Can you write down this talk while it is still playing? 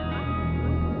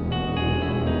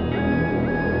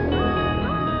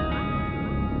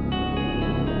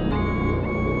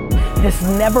this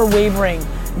never wavering,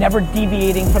 never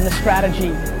deviating from the strategy,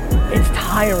 it's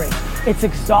tiring, it's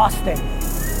exhausting.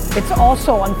 It's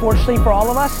also, unfortunately for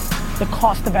all of us, the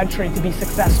cost of entry to be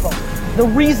successful. The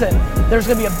reason there's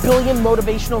gonna be 1 billion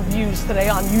motivational views today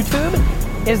on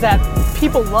YouTube is that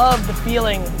people love the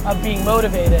feeling of being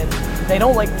motivated. They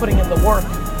don't like putting in the work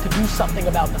to do something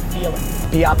about the feeling.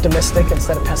 Be optimistic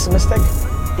instead of pessimistic.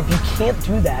 If you can't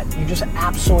do that, you just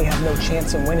absolutely have no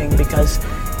chance of winning, because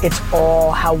it's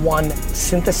all how one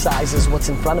synthesizes what's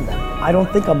in front of them. I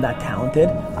don't think I'm that talented.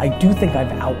 I do think I've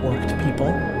outworked people.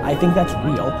 I think that's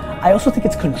real. I also think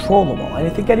it's controllable. And I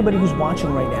think anybody who's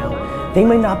watching right now, they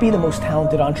might not be the most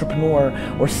talented entrepreneur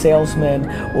or salesman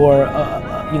or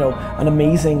an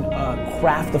amazing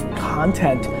craft of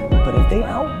content, but if they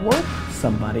outwork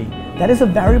somebody, that is a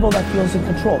variable that feels in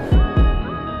control.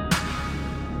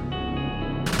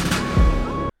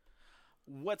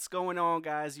 What's going on,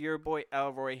 guys? Your boy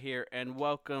Elroy here, and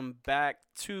welcome back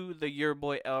to the Your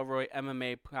Boy Elroy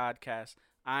MMA podcast.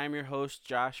 I'm your host,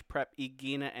 Josh Prep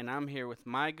Iguina, and I'm here with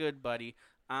my good buddy,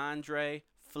 Andre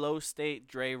Flow State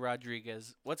Dre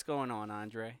Rodriguez. What's going on,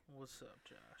 Andre? What's up,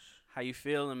 Josh? How you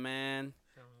feeling, man?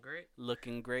 Feeling great.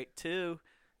 Looking great, too.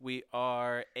 We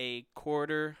are a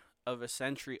quarter of a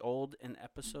century old in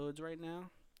episodes right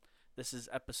now. This is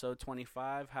episode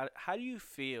 25. How do you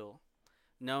feel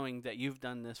knowing that you've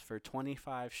done this for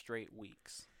 25 straight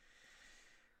weeks?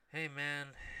 Hey,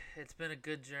 man, it's been a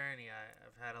good journey.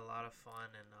 I've had a lot of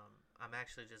fun, and I'm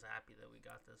actually just happy that we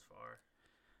got this far.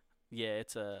 Yeah,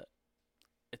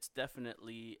 it's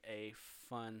definitely a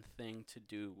fun thing to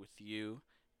do with you.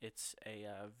 It's I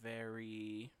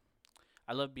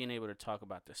love being able to talk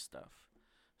about this stuff.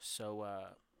 So,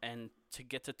 and to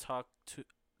get to talk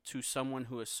to someone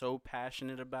who is so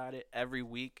passionate about it every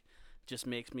week just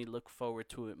makes me look forward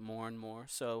to it more and more.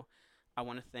 So I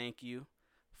want to thank you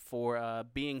for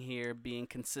being here, being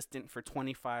consistent for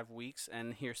 25 weeks,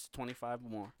 and here's to 25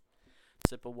 more.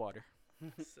 Sip of water.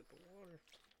 Sip of water.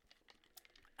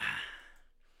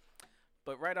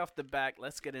 But right off the back,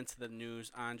 let's get into the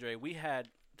news, Andre.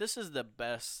 This is the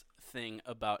best thing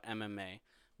about MMA.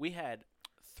 We had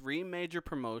 3 major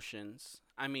promotions.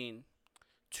 I mean,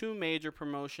 2 major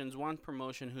promotions, 1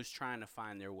 promotion who's trying to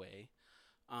find their way.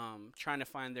 Trying to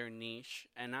find their niche,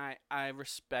 and I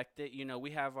respect it. You know,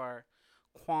 we have our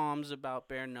qualms about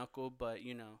bare knuckle, but,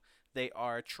 you know, they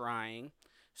are trying.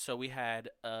 So we had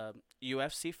a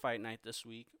UFC fight night this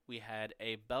week. We had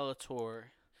a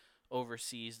Bellator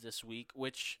overseas this week,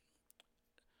 which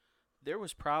there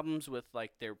was problems with,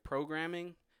 like, their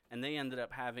programming, and they ended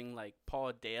up having, like,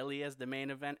 Paul Daly as the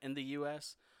main event in the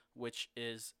U.S., which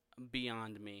is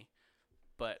beyond me.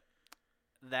 But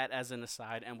that as an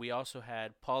aside, and we also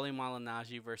had Paulie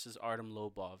Malignaggi versus Artem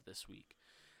Lobov this week.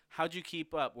 How'd you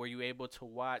keep up? Were you able to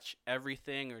watch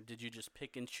everything, or did you just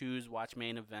pick and choose, watch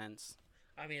main events?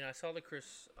 I mean, I saw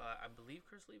I believe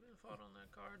Chris Lieben fought on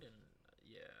that card, and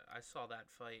yeah, I saw that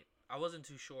fight. I wasn't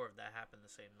too sure if that happened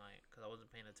the same night, because I wasn't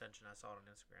paying attention. I saw it on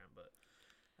Instagram, but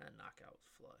that knockout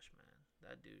was flush, man.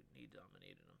 That dude, he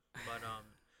dominated him. But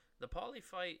the Paulie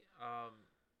fight,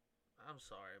 I'm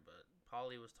sorry, but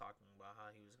Paulie was talking about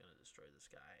how he was going to destroy this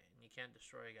guy, and you can't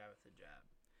destroy a guy with a jab.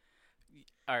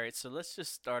 All right, so let's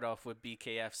just start off with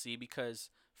BKFC, because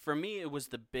for me it was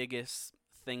the biggest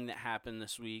thing that happened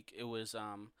this week. It was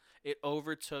it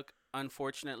overtook,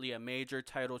 unfortunately, a major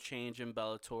title change in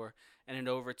Bellator, and it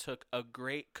overtook a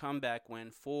great comeback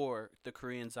win for the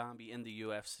Korean Zombie in the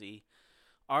UFC.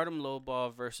 Artem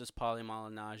Lobov versus Paulie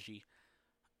Malignaggi.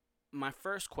 My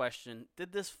first question,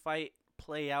 did this fight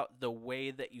play out the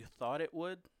way that you thought it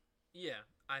would? Yeah,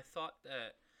 I thought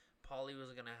that Paulie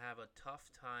was going to have a tough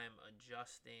time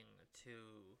adjusting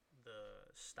to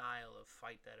the style of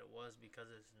fight that it was,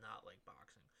 because it's not like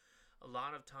boxing. A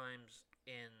lot of times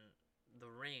in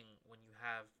the ring, when you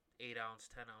have 8-ounce,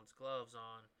 10-ounce gloves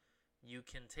on, you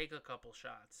can take a couple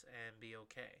shots and be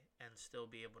okay and still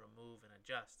be able to move and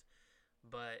adjust.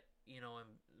 But, you know,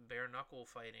 in bare knuckle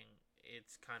fighting,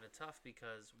 it's kind of tough,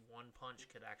 because one punch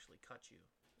could actually cut you,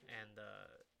 and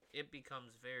it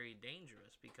becomes very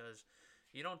dangerous, because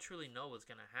you don't truly know what's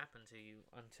going to happen to you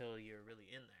until you're really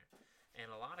in there. And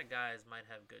a lot of guys might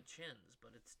have good chins,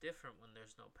 but it's different when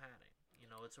there's no padding. You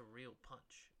know, it's a real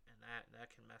punch, and that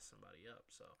can mess somebody up.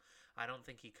 So I don't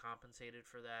think he compensated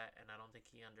for that, and I don't think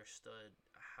he understood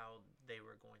how they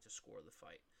were going to score the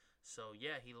fight. So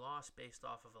yeah, he lost based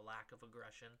off of a lack of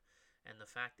aggression and the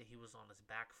fact that he was on his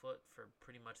back foot for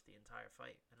pretty much the entire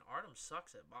fight. And Artem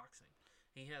sucks at boxing.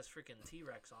 He has freaking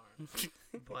T-Rex arms,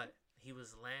 but he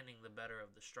was landing the better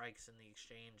of the strikes in the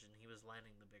exchange, and he was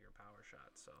landing the bigger power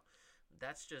shots. So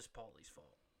that's just Paulie's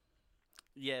fault.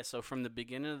 Yeah, so from the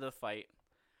beginning of the fight,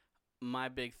 my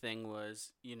big thing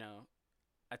was,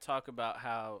 I talk about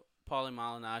how Paulie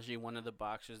Malignaggi, one of the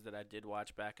boxers that I did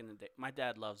watch back in the day, my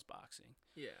dad loves boxing.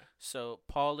 Yeah. So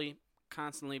Paulie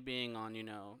constantly being on,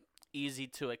 easy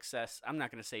to access, I'm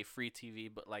not going to say free TV,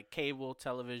 but like cable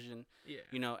television,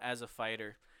 Yeah. As a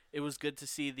fighter. It was good to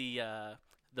see the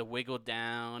wiggle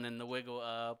down and the wiggle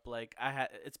up. Like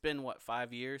it's been what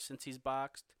 5 years since he's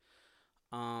boxed.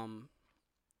 Um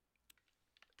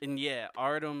and yeah,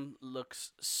 Artem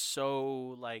looks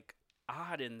so like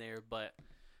odd in there, but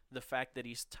the fact that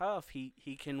he's tough, he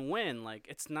can win. Like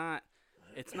it's not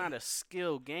a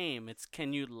skill game. It's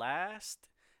can you last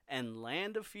and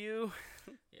land a few?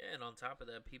 Yeah, and on top of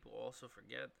that, people also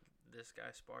forget this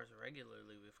guy spars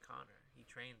regularly with Connor. He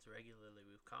trains regularly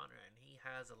with Connor, and he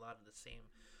has a lot of the same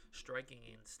striking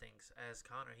instincts as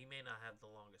Connor. He may not have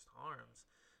the longest arms,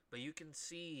 but you can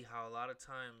see how a lot of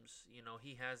times,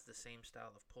 he has the same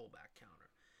style of pullback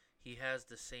counter. He has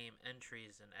the same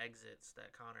entries and exits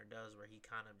that Connor does, where he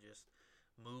kind of just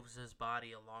moves his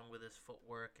body along with his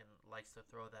footwork and likes to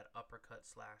throw that uppercut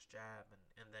slash jab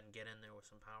and then get in there with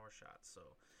some power shots.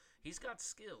 So he's got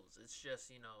skills. It's just,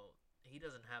 he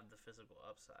doesn't have the physical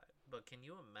upside. But can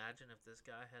you imagine if this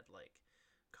guy had like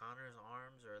Connor's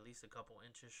arms or at least a couple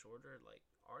inches shorter? Like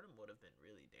Artem would have been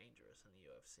really dangerous in the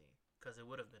UFC because it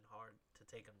would have been hard to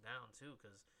take him down too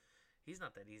because he's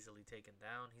not that easily taken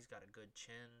down. He's got a good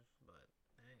chin, but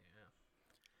hey, yeah.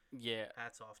 Yeah.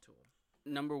 Hats off to him.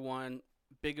 Number one,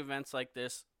 big events like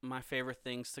this, my favorite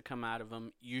things to come out of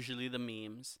them, usually the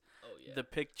memes. Oh yeah. The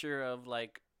picture of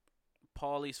like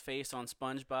Paulie's face on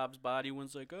SpongeBob's body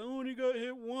one's like, I only got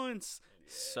hit once.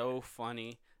 Yeah. So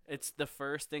funny. It's the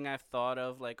first thing I've thought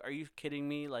of. Like, are you kidding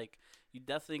me? Like, you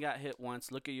definitely got hit once.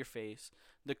 Look at your face.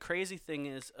 The crazy thing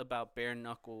is about bare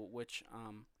knuckle, which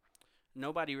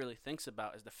nobody really thinks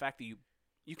about, is the fact that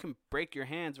you can break your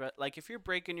hands. Right? Like, if you're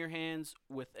breaking your hands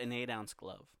with an 8-ounce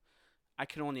glove, I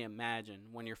can only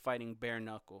imagine when you're fighting bare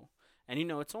knuckle. And,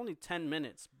 it's only 10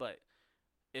 minutes, but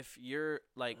if you're,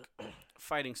 like,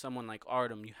 fighting someone like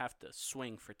Artem, you have to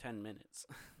swing for 10 minutes.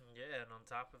 Yeah, and on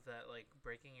top of that, like,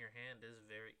 breaking your hand is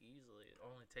very easily. It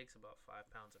only takes about 5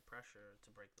 pounds of pressure to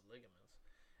break the ligaments.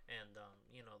 And,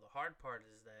 the hard part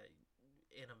is that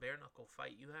in a bare knuckle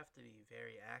fight, you have to be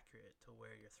very accurate to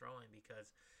where you're throwing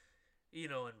because,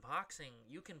 in boxing,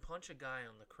 you can punch a guy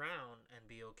on the crown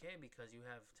and be okay because you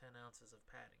have 10 ounces of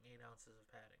padding, 8 ounces of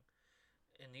padding.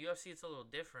 In the UFC, it's a little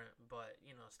different, but,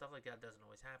 stuff like that doesn't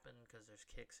always happen because there's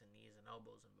kicks and knees and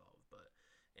elbows involved. But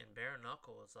in bare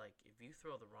knuckle, it's like if you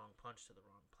throw the wrong punch to the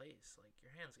wrong place, like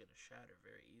your hand's going to shatter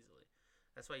very easily.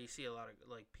 That's why you see a lot of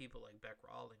like people like Beck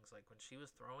Rawlings. Like when she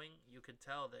was throwing, you could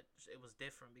tell that it was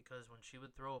different because when she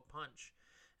would throw a punch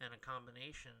and a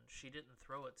combination, she didn't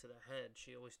throw it to the head.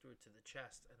 She always threw it to the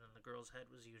chest, and then the girl's head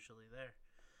was usually there.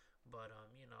 But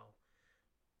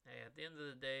hey, at the end of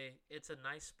the day, it's a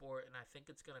nice sport, and I think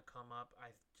it's gonna come up.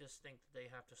 I just think that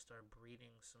they have to start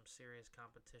breeding some serious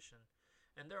competition.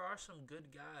 And there are some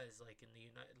good guys like in the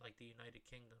United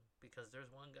Kingdom because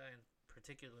there's one guy in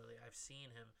particularly I've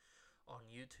seen him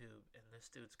on YouTube, and this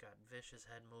dude's got vicious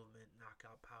head movement,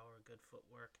 knockout power, good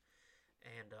footwork.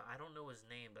 And I don't know his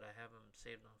name, but I have him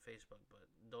saved on Facebook. But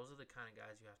those are the kind of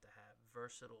guys you have to have.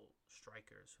 Versatile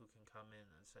strikers who can come in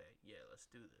and say, yeah, let's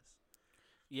do this.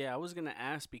 Yeah, I was going to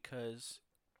ask because,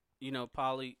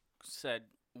 Paulie said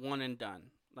one and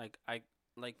done. Like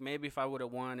maybe if I would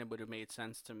have won, it would have made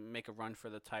sense to make a run for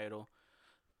the title.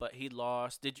 But he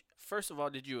lost. First of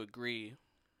all, did you agree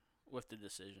with the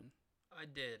decision? I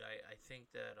did. I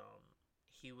think that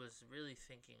he was really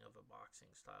thinking of a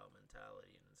boxing style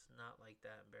mentality, and it's not like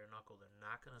that in bare knuckle. They're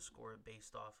not going to score it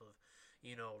based off of,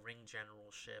 ring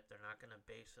generalship. They're not going to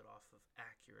base it off of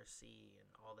accuracy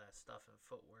and all that stuff and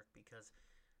footwork because,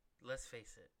 let's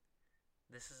face it,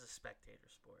 this is a spectator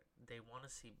sport. They want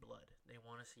to see blood. They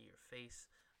want to see your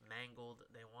face mangled.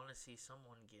 They want to see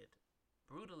someone get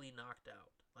brutally knocked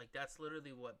out. Like, that's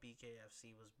literally what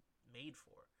BKFC was made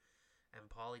for. And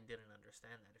Paulie didn't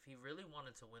understand that. If he really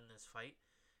wanted to win this fight,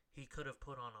 he could have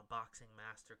put on a boxing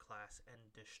masterclass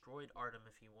and destroyed Artem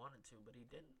if he wanted to, but he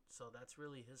didn't. So that's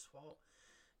really his fault.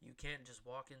 You can't just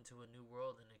walk into a new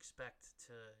world and expect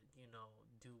to,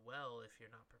 do well if you're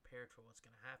not prepared for what's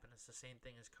going to happen. It's the same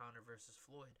thing as Conor versus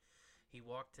Floyd. He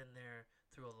walked in there,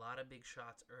 threw a lot of big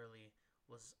shots early,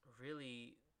 was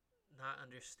really not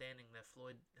understanding that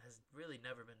Floyd has really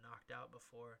never been knocked out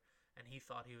before, and he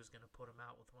thought he was going to put him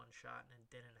out with one shot, and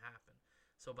it didn't happen.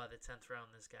 So by the 10th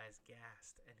round, this guy's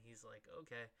gassed, and he's like,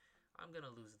 okay, I'm going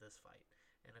to lose this fight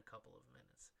in a couple of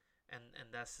minutes.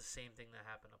 And that's the same thing that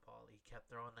happened to Paulie. He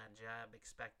kept throwing that jab,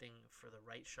 expecting for the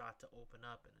right shot to open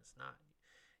up, and it's not.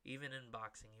 Even in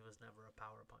boxing, he was never a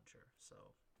power puncher. So,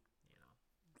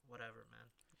 whatever, man.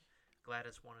 Glad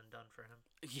it's one and done for him.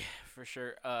 Yeah, for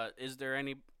sure. Is there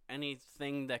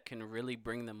anything that can really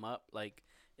bring them up? Like,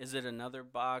 is it another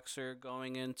boxer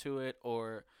going into it,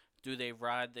 or do they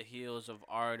ride the heels of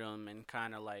Artem and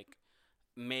kind of like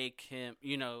make him?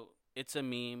 It's a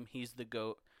meme. He's the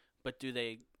GOAT, but do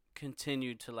they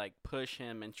continue to like push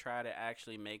him and try to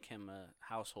actually make him a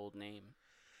household name?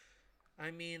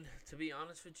 I mean, to be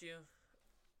honest with you,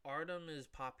 Artem is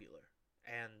popular,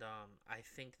 and I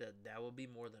think that will be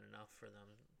more than enough for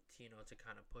them, to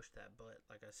kind of push that. But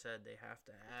like I said, they have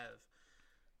to have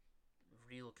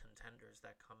real contenders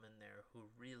that come in there who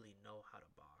really know how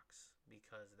to box,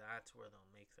 because that's where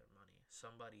they'll make their money.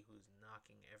 Somebody who's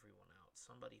knocking everyone out,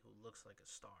 somebody who looks like a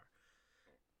star.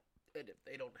 And if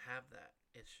they don't have that,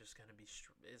 it's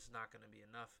not gonna be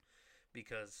enough,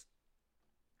 because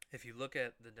if you look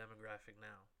at the demographic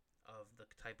now of the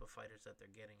type of fighters that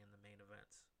they're getting in the main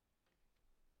events,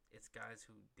 it's guys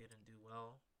who didn't do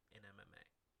well in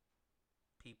MMA,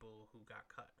 people who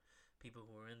got cut, people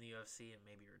who were in the UFC and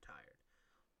maybe retired,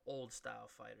 old style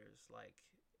fighters. Like,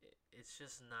 it's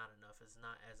just not enough. It's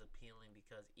not as appealing,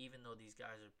 because even though these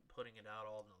guys are putting it out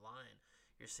all in the line,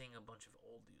 you're seeing a bunch of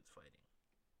old dudes fighting.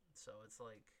 So it's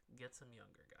like, get some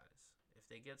younger guys. If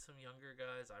they get some younger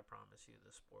guys, I promise you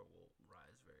the sport will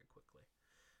rise very quickly.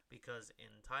 Because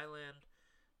in Thailand,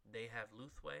 they have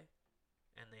Luthway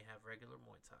and they have regular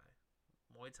Muay Thai.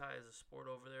 Muay Thai is a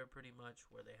sport over there pretty much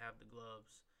where they have the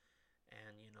gloves,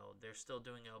 and they're still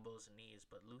doing elbows and knees,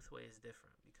 but Luthway is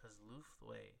different because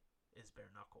Luthway is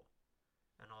bare knuckle,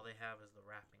 and all they have is the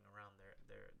wrapping around their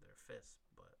fist.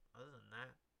 But other than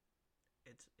that,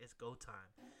 it's go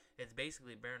time. It's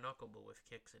basically bare knuckle, but with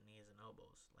kicks and knees and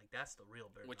elbows. Like, that's the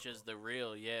real bare knuckle. Which is the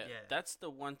real, yeah. That's the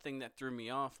one thing that threw me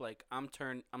off. Like, I'm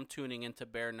tuning into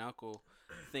bare knuckle,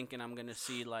 thinking I'm gonna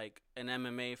see like an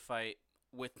MMA fight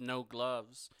with no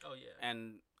gloves. Oh yeah.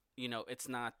 And it's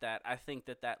not that. I think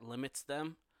that limits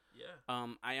them. Yeah.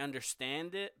 I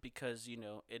understand it because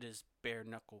it is bare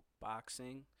knuckle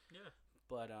boxing. Yeah.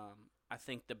 But I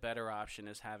think the better option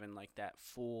is having like that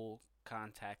full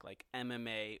contact, like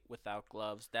MMA without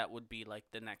gloves. That would be like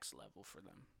the next level for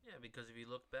them. Yeah, because if you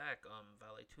look back,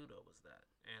 Vale Tudo was that,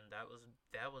 and that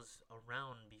was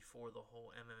around before the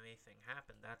whole MMA thing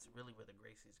happened. That's really where the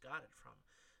Gracies got it from,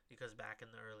 because back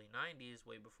in the early '90s,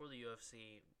 way before the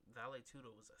UFC, Vale Tudo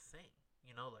was a thing.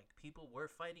 Like, people were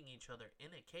fighting each other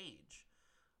in a cage,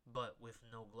 but with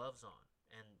no gloves on,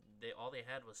 and all they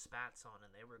had was spats on, and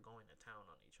they were going to town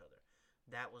on each other.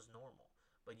 That was normal.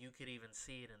 But you could even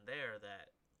see it in there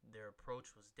that their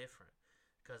approach was different,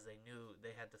 because they knew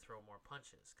they had to throw more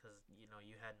punches, because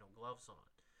you had no gloves on.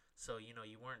 So you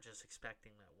weren't just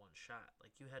expecting that one shot.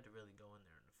 Like, you had to really go in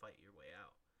there and fight your way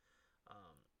out.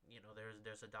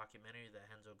 There's a documentary that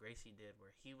Renzo Gracie did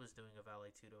where he was doing a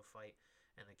Vale Tudo fight,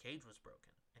 and the cage was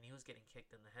broken, and he was getting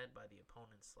kicked in the head by the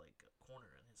opponent's corner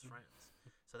and his friends.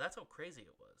 So that's how crazy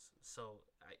it was. So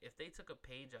if they took a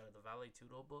page out of the Vale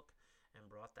Tudo book and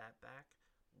brought that back,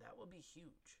 that would be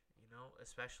huge,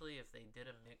 especially if they did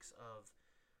a mix of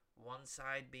one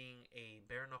side being a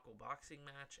bare knuckle boxing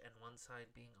match and one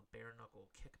side being a bare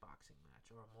knuckle kickboxing match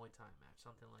or a Muay Thai match,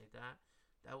 something like that.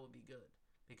 That would be good,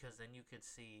 because then you could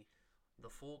see the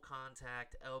full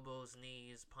contact, elbows,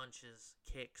 knees, punches,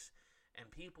 kicks,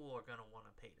 and people are going to want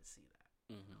to pay to see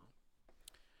that. Mm-hmm.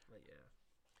 But yeah.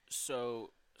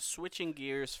 So, switching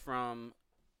gears from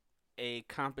a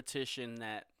competition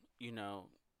that,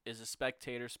 is a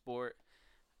spectator sport,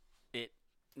 it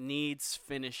needs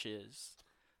finishes.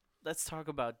 Let's talk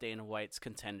about Dana White's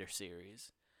Contender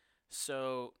Series.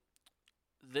 So,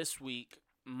 this week,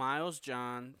 Miles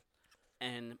John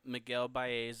and Miguel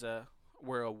Baeza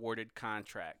were awarded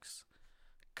contracts.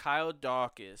 Kyle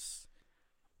Dawkins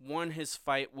won his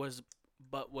fight,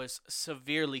 but was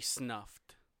severely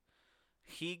snuffed.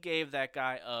 He gave that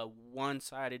guy a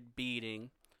one-sided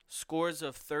beating. Scores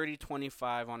of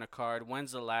 30-25 on a card.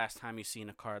 When's the last time you seen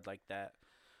a card like that?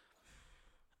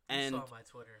 And you saw my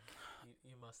Twitter.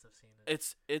 You must have seen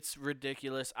it. It's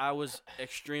ridiculous. I was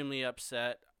extremely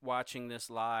upset watching this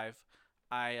live.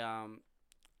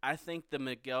 I think the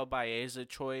Miguel Baeza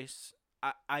choice,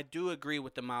 I do agree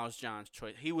with the Miles Johns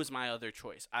choice. He was my other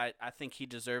choice. I think he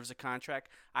deserves a contract.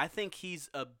 I think he's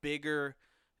a bigger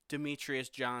Demetrius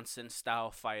Johnson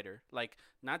style fighter. Like,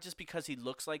 not just because he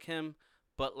looks like him,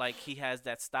 but like he has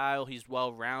that style. He's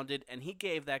well rounded, and he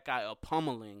gave that guy a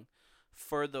pummeling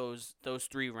for those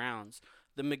 3 rounds.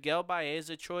 The Miguel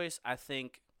Baeza choice, I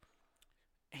think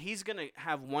he's going to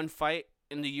have one fight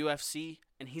in the UFC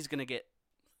and he's going to get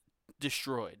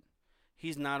destroyed.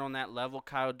 He's not on that level.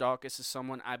 Kyle Dawkins is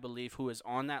someone I believe who is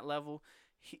on that level.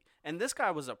 And this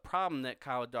guy was a problem that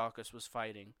Kyle Dawkins was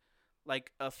fighting.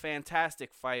 Like a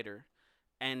fantastic fighter.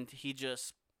 And he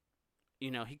just,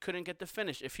 he couldn't get the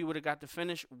finish. If he would have got the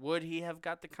finish, would he have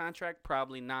got the contract?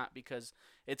 Probably not, because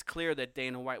it's clear that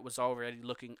Dana White was already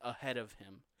looking ahead of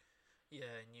him.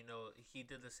 Yeah, and he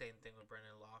did the same thing with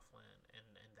Brendan Loughlin,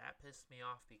 and that pissed me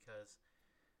off because,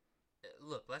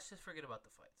 look, let's just forget about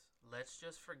the fights. Let's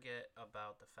just forget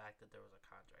about the fact that there was a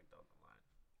contract on the line.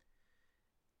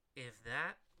 If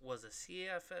that was a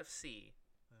CFFC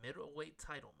middleweight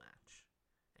title match,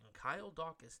 and Kyle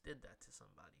Dawkins did that to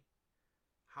somebody,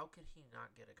 how could he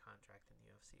not get a contract in the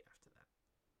UFC after that?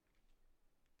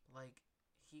 Like,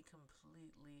 he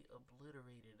completely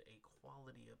obliterated a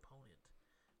quality opponent.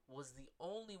 Was the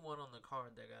only one on the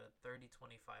card that got a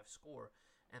 30-25 score,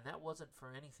 and that wasn't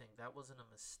for anything. That wasn't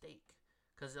a mistake,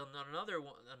 because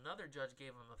another judge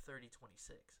gave him a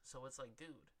 30-26. So it's like,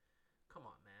 dude, come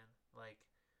on, man. Like,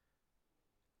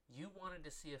 you wanted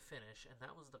to see a finish, and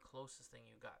that was the closest thing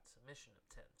you got. Submission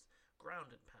attempts,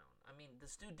 ground and pound. I mean,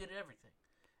 this dude did everything.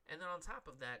 And then on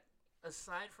top of that,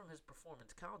 aside from his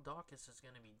performance, Kyle Dawkins is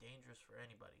going to be dangerous for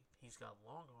anybody. He's got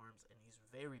long arms, and he's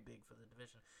very big for the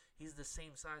division. He's the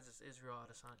same size as Israel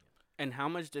Adesanya. And how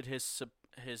much did his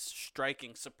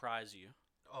striking surprise you?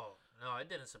 Oh, no, it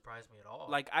didn't surprise me at all.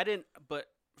 Like, I didn't, but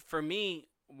for me,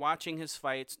 watching his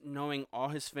fights, knowing all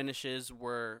his finishes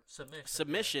were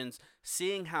submissions,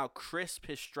 seeing how crisp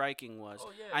his striking was.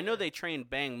 Oh, yeah, I know they trained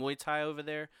Bang Muay Thai over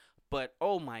there, but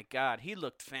oh my God, he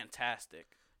looked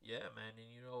fantastic. Yeah, man,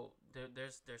 and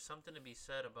there's something to be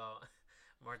said about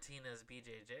Martinez,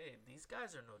 BJJ. These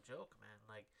guys are no joke, man.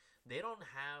 Like, they don't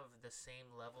have the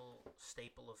same level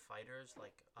staple of fighters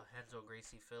like a Renzo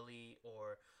Gracie Philly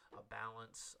or a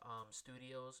Balance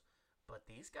Studios, but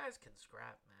these guys can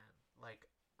scrap, man. Like,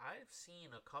 I've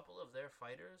seen a couple of their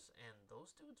fighters, and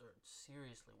those dudes are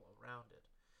seriously well-rounded.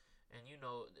 And,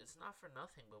 it's not for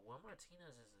nothing, but Will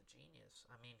Martinez is a genius.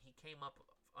 I mean, he came up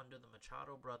under the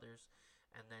Machado brothers,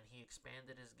 and then he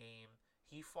expanded his game.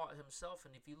 He fought himself,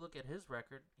 and if you look at his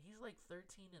record, he's like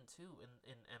 13-2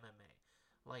 in MMA.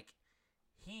 Like,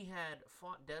 he had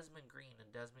fought Desmond Green in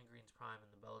Desmond Green's prime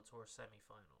in the Bellator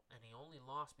semifinal, and he only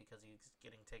lost because he was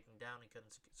getting taken down. He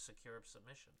couldn't secure a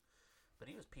submission. But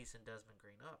he was piecing Desmond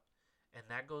Green up. And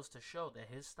that goes to show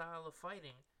that his style of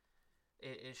fighting,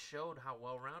 it showed how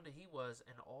well-rounded he was,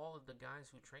 and all of the guys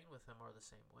who train with him are the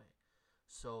same way.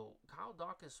 So Kyle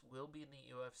Dawkins will be in the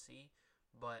UFC,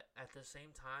 but at the same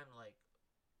time, like,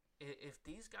 if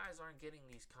these guys aren't getting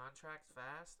these contracts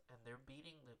fast and they're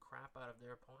beating the crap out of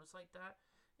their opponents like that,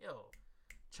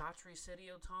 Chatri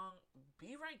Sidiotong,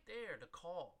 be right there to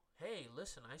call. Hey,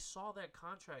 listen, I saw that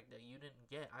contract that you didn't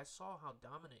get. I saw how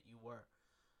dominant you were.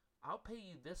 I'll pay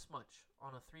you this much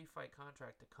on a 3-fight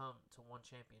contract to come to one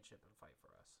championship and fight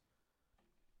for us.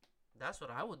 That's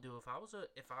what I would do if I was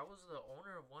the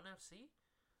owner of ONE FC.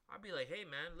 I'd be like, hey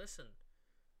man, listen,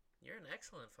 you're an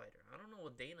excellent fighter. I don't know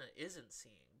what Dana isn't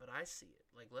seeing, but I see it.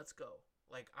 Like, let's go.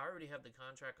 Like, I already have the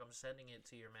contract. I'm sending it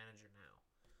to your manager now.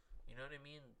 You know what I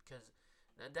mean? Because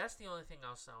that's the only thing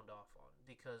I'll sound off on.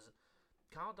 Because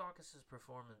Kyle Dawkins'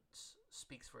 performance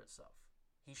speaks for itself.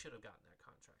 He should have gotten that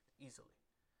contract easily.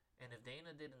 And if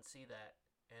Dana didn't see that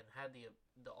and had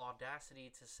the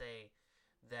audacity to say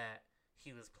that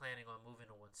he was planning on moving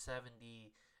to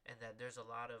 170 and that there's a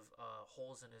lot of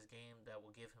holes in his game that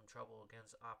will give him trouble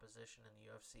against opposition in the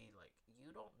UFC, like, you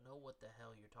don't know what the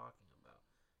hell you're talking about.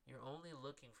 You're only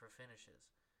looking for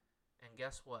finishes. And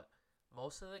guess what?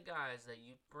 Most of the guys that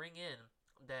you bring in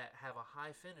that have a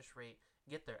high finish rate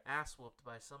get their ass whooped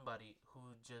by somebody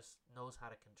who just knows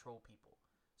how to control people.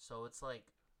 So it's like,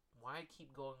 why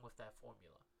keep going with that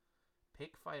formula?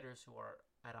 Pick fighters who are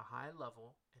at a high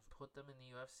level and put them in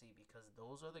the UFC, because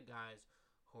those are the guys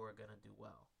who are going to do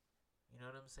well. You know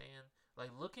what I'm saying? Like,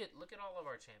 look at all of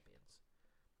our champions.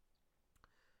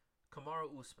 Kamaru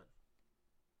Usman.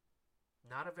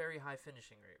 Not a very high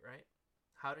finishing rate, right?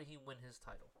 How did he win his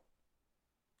title?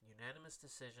 Unanimous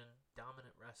decision,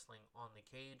 dominant wrestling on the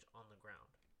cage, on the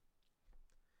ground.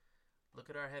 Look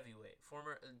at our heavyweight,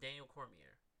 former Daniel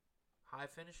Cormier. High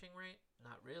finishing rate?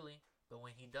 Not really. But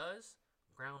when he does,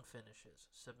 ground finishes,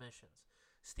 submissions.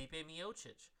 Stipe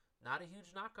Miocic, not a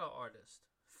huge knockout artist.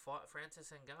 Fought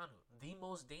Francis Ngannou, the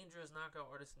most dangerous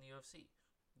knockout artist in the UFC.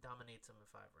 Dominates him in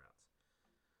 5 rounds.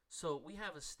 So we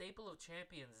have a staple of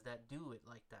champions that do it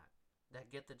like that. That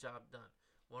get the job done.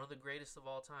 One of the greatest of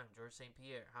all time, Georges St.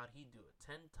 Pierre. How'd he do it?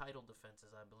 10 title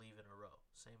defenses, I believe, in a row.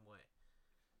 Same way.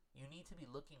 You need to be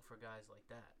looking for guys like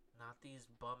that, not these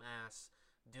bum-ass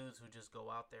dudes who just go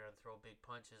out there and throw big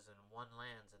punches and one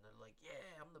lands and they're like,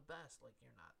 yeah, I'm the best. Like,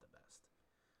 you're not the best.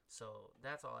 So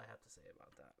that's all I have to say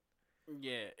about that.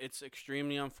 Yeah, it's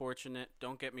extremely unfortunate.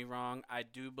 Don't get me wrong. I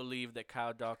do believe that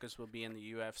Kyle Dawkins will be in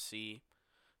the UFC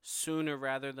sooner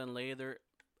rather than later.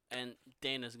 And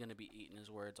Dana's going to be eating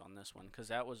his words on this one because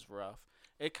that was rough.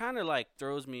 It kind of like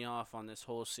throws me off on this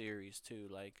whole series too.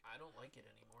 Like, I don't like it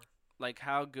anymore. like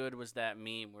how good was that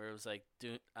meme where it was like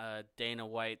Dana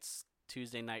White's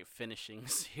Tuesday night finishing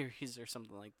series or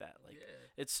something like that? Like, Yeah.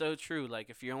 it's so true. Like,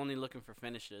 if you're only looking for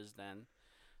finishes, then,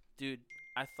 dude,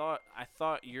 I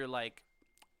thought you're like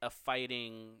a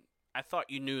fighting. I thought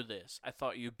you knew this. I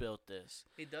thought you built this.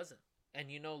 He doesn't. And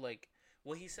you know, like,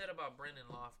 what he said about Brendan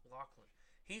Laughlin.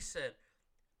 He said,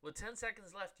 with 10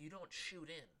 seconds left, you don't shoot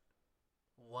in.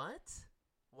 What?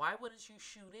 Why wouldn't you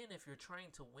shoot in if you're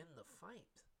trying to win the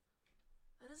fight?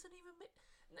 That doesn't even make...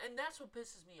 And that's what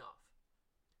pisses me off.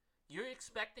 You're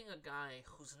expecting a guy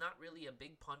who's not really a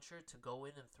big puncher to go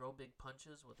in and throw big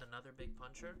punches with another big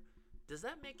puncher? Does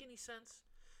that make any sense?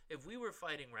 If we were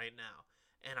fighting right now,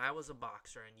 and I was a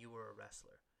boxer and you were a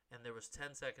wrestler, and there was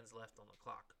 10 seconds left on the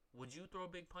clock, would you throw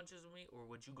big punches with me, or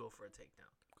would you go for a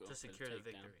takedown to secure the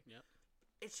victory? Yep.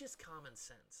 It's just common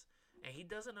sense. And he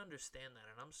doesn't understand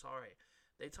that, and I'm sorry.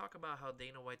 They talk about how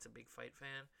Dana White's a big fight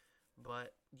fan,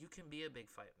 but you can be a big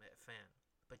fight fan,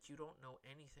 but you don't know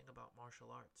anything about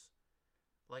martial arts.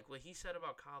 Like what he said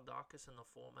about Kyle Dawkins in the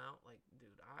full mount, like,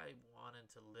 dude, I wanted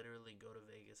to literally go to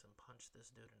Vegas and punch this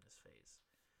dude in his face.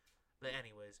 But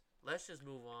anyways, let's just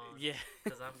move on. Yeah.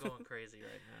 Because I'm going crazy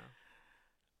right now.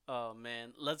 Oh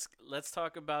man, let's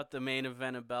talk about the main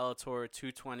event of Bellator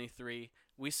 223.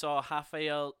 We saw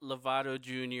Rafael Lovato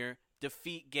Jr.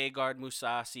 defeat Gegard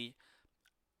Mousasi.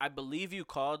 I believe you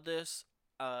called this.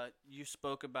 You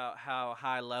spoke about how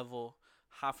high level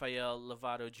Rafael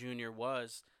Lovato Jr.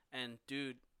 was, and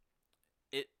dude,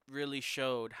 it really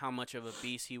showed how much of a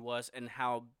beast he was and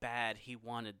how bad he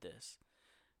wanted this.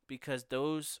 Because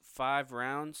those 5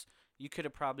 rounds, you could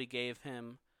have probably gave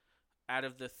him, out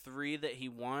of the 3 that he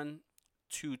won,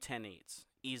 2 10-8s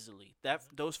easily.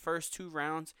 Those first 2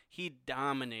 rounds, he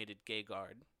dominated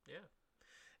Gegard. Yeah.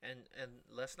 And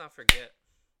let's not forget.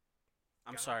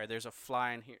 I'm sorry, there's a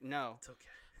fly in here. No. It's okay.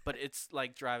 But it's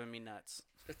like driving me nuts.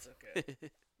 It's okay.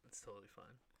 It's totally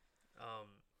fine.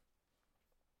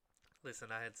 Listen,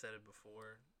 I had said it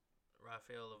before.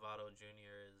 Rafael Lovato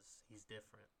Jr. he's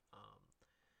different.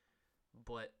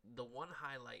 But the one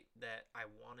highlight that I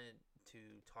wanted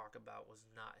to talk about was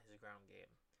not his ground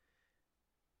game.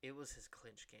 It was his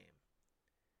clinch game.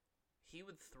 He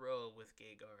would throw with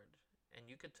Gegard, and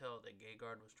you could tell that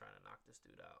Gegard was trying to knock this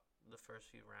dude out the first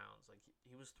few rounds. Like,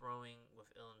 he was throwing with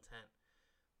ill intent.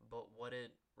 But what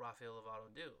did Rafael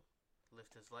Lovato do?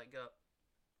 Lift his leg up,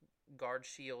 guard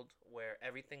shield, where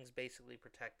everything's basically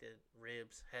protected,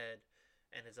 ribs, head,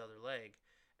 and his other leg.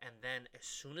 And then as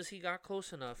soon as he got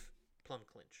close enough, plumb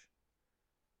clinch.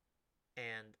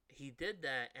 And he did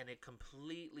that, and it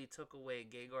completely took away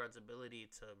Gegard's ability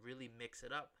to really mix it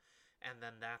up. And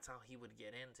then that's how he would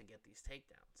get in to get these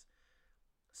takedowns.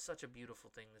 Such a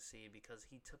beautiful thing to see, because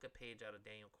he took a page out of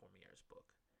Daniel Cormier's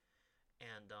book.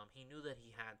 And he knew that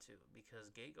he had to,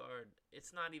 because Gegard,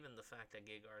 it's not even the fact that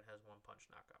Gegard has one punch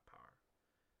knockout power.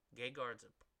 Gegard's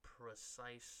a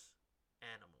precise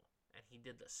animal. And he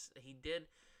did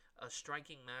a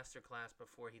striking masterclass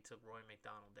before he took Roy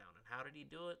McDonald down. And how did he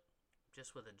do it?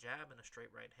 Just with a jab and a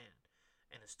straight right hand.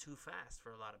 And it's too fast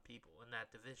for a lot of people in that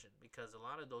division, because a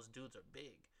lot of those dudes are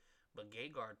big. But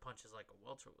Gegard punches like a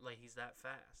welter, like he's that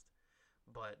fast.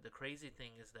 But the crazy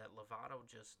thing is that Lovato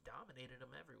just dominated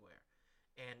him everywhere.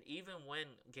 And even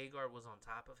when Gegard was on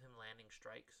top of him landing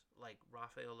strikes, like,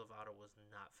 Rafael Lovato was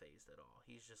not fazed at all.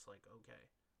 He's just like, okay,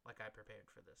 like, I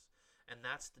prepared for this. And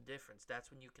that's the difference.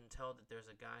 That's when you can tell that there's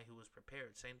a guy who was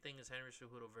prepared. Same thing as Henry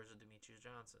Cejudo versus Demetrius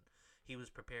Johnson. He was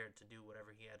prepared to do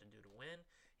whatever he had to do to win.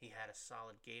 He had a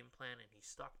solid game plan, and he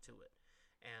stuck to it.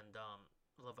 And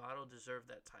Lovato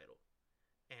deserved that title.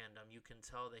 And you can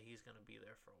tell that he's going to be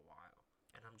there for a while.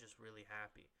 And I'm just really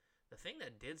happy. The thing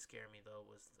that did scare me, though,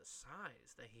 was the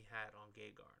size that he had on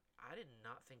Gegard. I did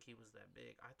not think he was that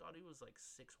big. I thought he was like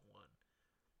 6'1".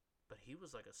 But he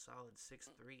was like a solid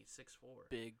 6'3",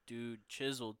 6'4". Big dude,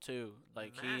 chiseled too.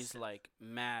 Like, massive. He's like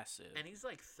massive. And he's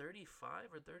like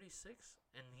 35 or 36,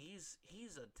 and he's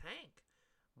a tank.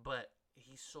 But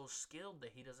he's so skilled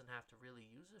that he doesn't have to really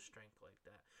use his strength like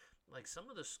that. Like, some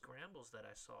of the scrambles that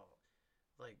I saw,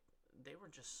 like, they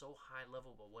were just so high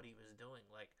level about what he was doing.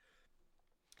 Like,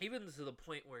 even to the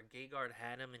point where Gegard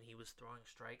had him and he was throwing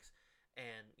strikes,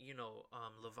 and,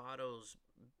 Lovato's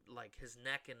like his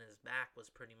neck and his back was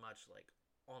pretty much like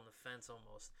on the fence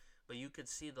almost. But you could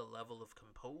see the level of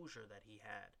composure that he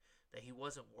had, that he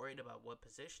wasn't worried about what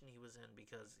position he was in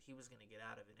because he was going to get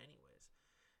out of it anyways.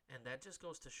 And that just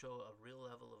goes to show a real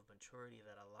level of maturity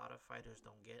that a lot of fighters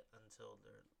don't get until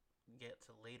they get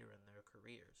to later in their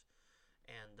careers.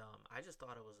 And I just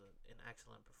thought it was an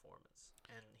excellent performance.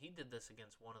 And he did this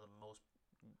against one of the most,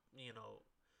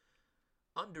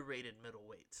 underrated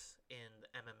middleweights in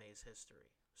MMA's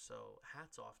history. So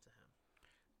hats off to him.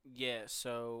 Yeah,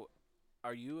 so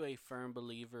are you a firm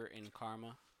believer in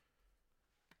karma?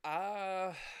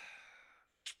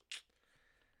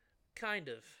 Kind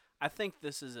of. I think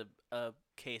this is a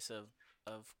case of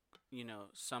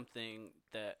something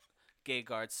that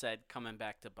Gegard said coming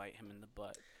back to bite him in the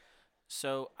butt.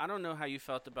 So I don't know how you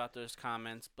felt about those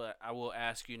comments, but I will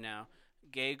ask you now.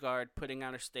 Gegard putting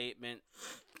out a statement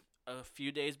a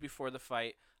few days before the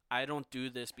fight. I don't do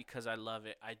this because I love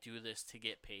it. I do this to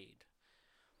get paid.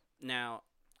 Now,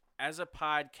 as a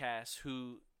podcast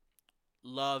who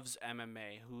loves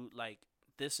MMA, who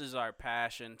this is our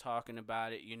passion talking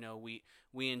about it,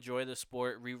 we enjoy the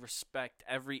sport, we respect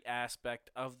every aspect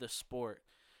of the sport.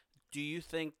 Do you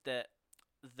think that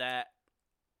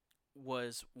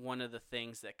was one of the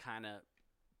things that kind of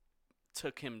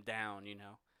took him down,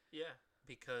 Yeah,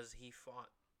 because he fought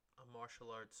a martial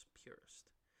arts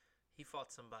purist. He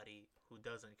fought somebody who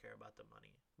doesn't care about the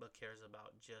money, but cares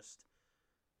about just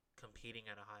competing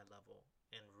at a high level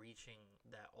and reaching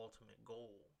that ultimate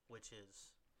goal, which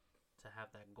is to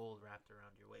have that gold wrapped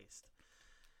around your waist.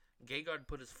 Gegard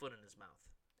put his foot in his mouth.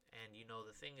 And,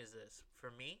 the thing is this.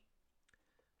 For me,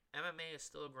 MMA is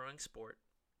still a growing sport.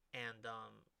 And,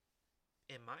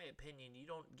 in my opinion, you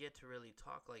don't get to really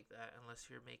talk like that unless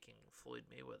you're making Floyd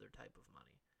Mayweather type of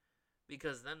money.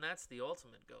 Because then that's the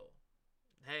ultimate goal.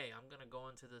 Hey, I'm going to go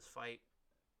into this fight.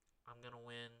 I'm going to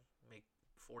win, make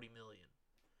 $40 million.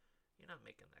 You're not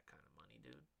making that kind of money,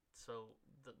 dude. So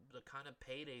the kind of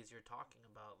paydays you're talking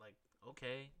about, like,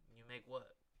 okay, you make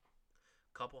what?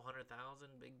 Couple $100,000,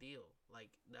 big deal. Like,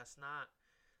 that's not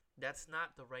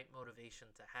the right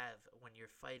motivation to have when you're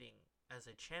fighting as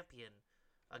a champion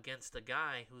against a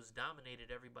guy who's dominated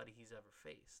everybody he's ever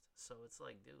faced. So it's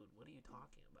like, dude, what are you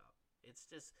talking about? It's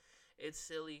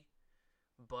silly,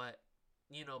 but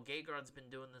Gegard's been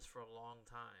doing this for a long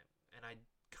time, and I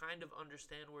kind of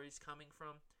understand where he's coming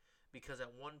from, because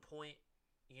at one point,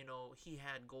 he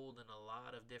had gold in a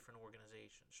lot of different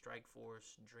organizations,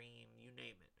 Strikeforce, Dream, you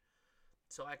name it.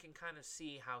 So I can kind of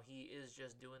see how he is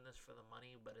just doing this for the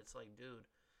money, but it's like, dude,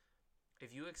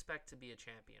 if you expect to be a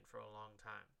champion for a long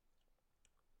time,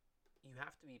 you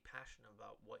have to be passionate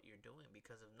about what you're doing,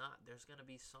 because if not, there's going to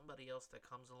be somebody else that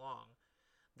comes along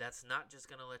that's not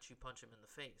just going to let you punch him in the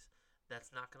face.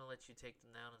 That's not going to let you take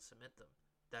them down and submit them.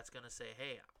 That's going to say,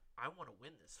 hey, I want to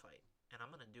win this fight, and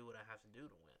I'm going to do what I have to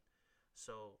do to win.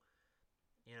 So,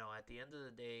 at the end of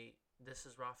the day, this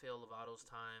is Rafael Lovato's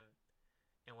time.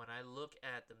 And when I look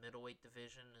at the middleweight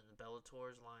division and the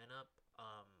Bellator's lineup,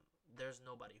 there's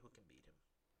nobody who can beat him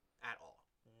at all.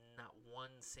 Not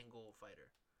one single fighter.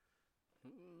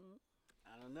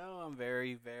 I don't know. I'm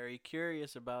very, very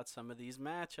curious about some of these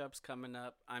matchups coming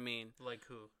up. I mean, like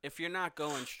who? If you're not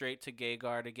going straight to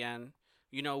Gegard again,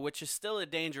 which is still a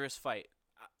dangerous fight.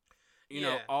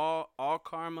 All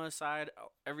karma aside,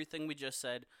 everything we just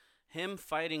said, him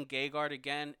fighting Gegard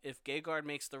again, if Gegard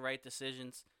makes the right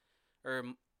decisions, or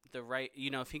the right,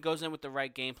 if he goes in with the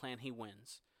right game plan, he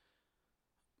wins.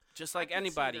 Just like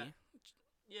anybody.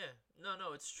 Yeah,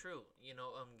 no, it's true.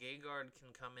 Gegard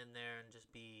can come in there and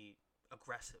just be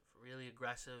aggressive, really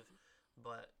aggressive,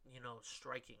 but,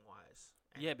 striking wise.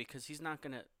 And yeah, because he's not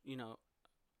going to,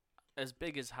 as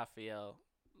big as Rafael,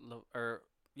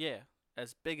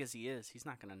 as big as he is, he's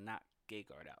not going to knock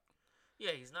Gegard out.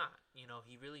 Yeah, he's not.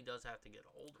 He really does have to get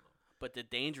a hold of him. But the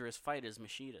dangerous fight is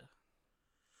Machida.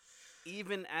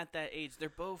 Even at that age, they're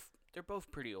both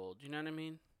pretty old. You know what I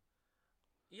mean?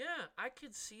 Yeah, I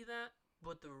could see that.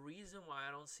 But the reason why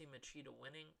I don't see Machida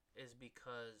winning is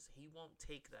because he won't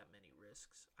take that many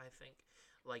risks. I think,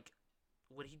 like,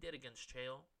 what he did against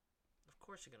Chael, of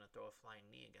course you're going to throw a flying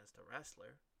knee against a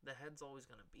wrestler. The head's always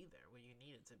going to be there where you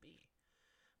need it to be.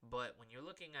 But when you're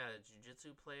looking at a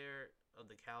jiu-jitsu player of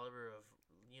the caliber of,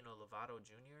 Lovato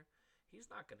Jr., he's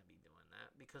not going to be doing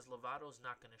that, because Lovato's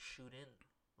not going to shoot in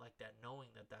like that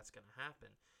knowing that that's going to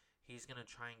happen. He's going to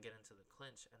try and get into the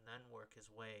clinch and then work his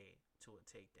way to a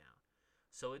takedown.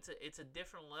 So it's a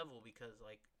different level, because,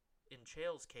 like, in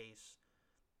Chael's case,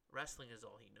 wrestling is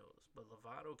all he knows. But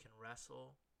Lovato can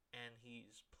wrestle, and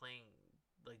he's playing,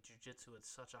 like, jiu-jitsu at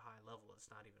such a high level, it's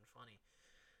not even funny.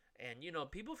 And,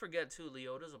 people forget, too,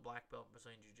 Leota's a black belt in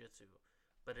Brazilian Jiu-Jitsu,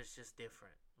 but it's just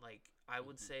different. Like, I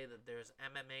would say that there's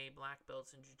MMA black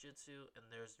belts in Jiu-Jitsu, and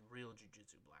there's real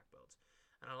Jiu-Jitsu black belts.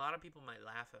 And a lot of people might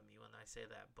laugh at me when I say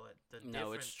that, but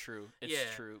No, it's true.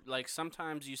 It's true. Like,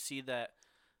 sometimes you see that,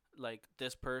 like,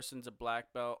 this person's a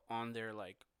black belt on their,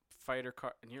 like, fighter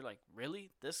card, and you're like,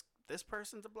 really? This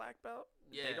person's a black belt?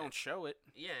 Yeah. They don't show it.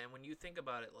 Yeah, and when you think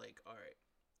about it, like, all right,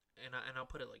 and I'll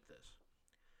put it like this.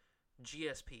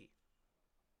 GSP,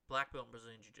 black belt in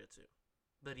Brazilian Jiu-Jitsu.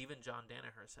 But even John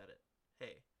Danaher said it.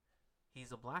 Hey,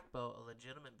 he's a black belt, a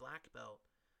legitimate black belt,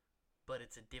 but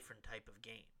it's a different type of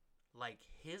game. Like,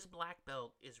 his black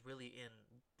belt is really in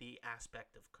the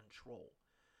aspect of control.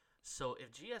 So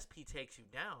if GSP takes you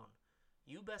down,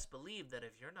 you best believe that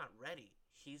if you're not ready,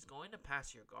 he's going to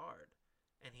pass your guard,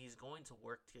 and he's going to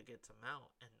work to get to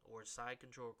mount or side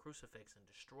control or crucifix and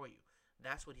destroy you.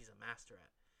 That's what he's a master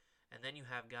at. And then you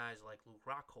have guys like Luke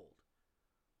Rockhold,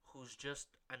 who's just,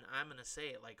 and I'm going to say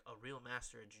it, like a real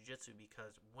master at jiu-jitsu,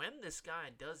 because when this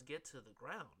guy does get to the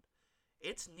ground,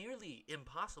 it's nearly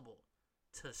impossible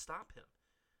to stop him.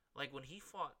 Like when he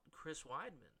fought Chris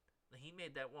Weidman, he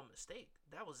made that one mistake.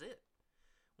 That was it.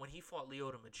 When he fought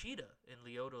Lyoto Machida in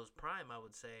Lyoto's prime, I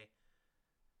would say,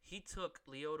 he took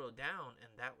Lyoto down,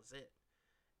 and that was it.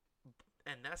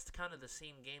 And that's kind of the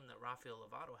same game that Rafael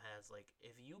Lovato has. Like,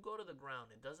 if you go to the ground,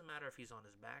 it doesn't matter if he's on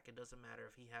his back. It doesn't matter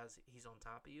if he's on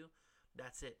top of you.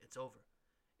 That's it. It's over.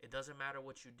 It doesn't matter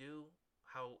what you do,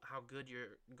 how good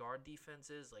your guard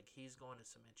defense is. Like, he's going to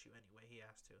submit you anyway. He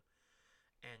has to.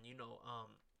 And,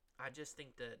 I just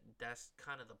think that that's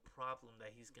kind of the problem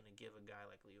that he's going to give a guy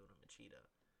like Lyoto Machida.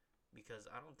 Because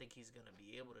I don't think he's going to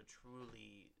be able to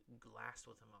truly last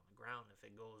with him on the ground if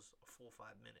it goes a full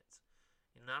 5 minutes.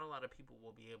 And not a lot of people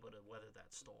will be able to weather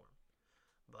that storm.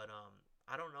 But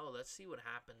I don't know. Let's see what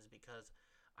happens, because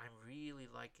I'm really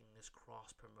liking this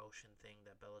cross-promotion thing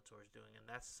that Bellator is doing. And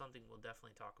that's something we'll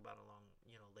definitely talk about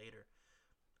later.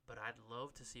 But I'd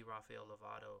love to see Rafael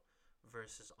Lovato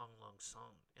versus Aung Lang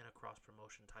Sung in a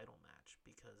cross-promotion title match,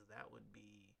 because that would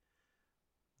be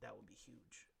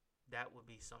huge. That would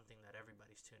be something that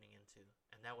everybody's tuning into,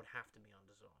 and that would have to be on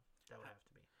DAZN. That would have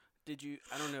to be.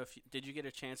 Did you get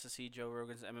a chance to see Joe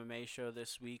Rogan's MMA show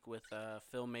this week with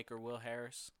filmmaker Will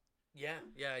Harris? Yeah,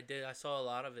 I did. I saw a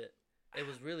lot of it. It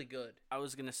was really good. I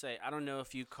was going to say, I don't know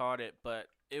if you caught it, but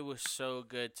it was so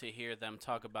good to hear them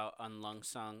talk about Aung Lang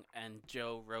Sung and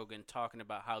Joe Rogan talking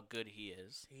about how good he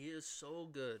is. He is so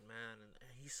good, man,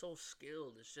 and he's so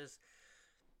skilled. It's just,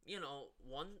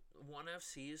 one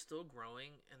FC is still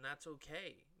growing, and that's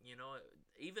okay.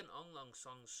 Even Aung Lang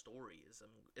Sung's story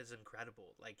is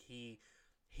incredible. Like, he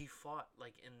fought,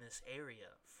 like, in this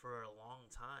area for a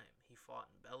long time. He fought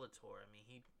in Bellator. I mean,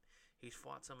 he's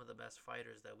fought some of the best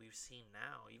fighters that we've seen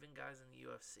now, even guys in the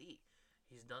UFC.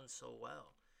 He's done so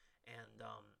well. And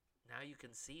now you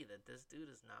can see that this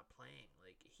dude is not playing.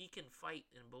 Like, he can fight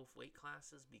in both weight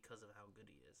classes because of how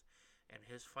good he is. And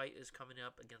his fight is coming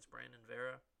up against Brandon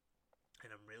Vera.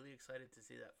 And I'm really excited to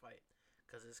see that fight,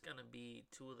 because it's going to be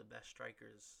two of the best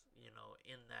strikers,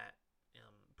 in that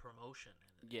promotion.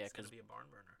 And it's going to be a barn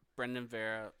burner. Brendan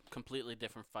Vera, completely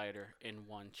different fighter in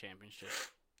one championship.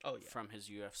 Oh, yeah. From his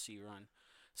UFC run.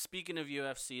 Speaking of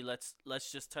UFC,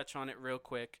 let's just touch on it real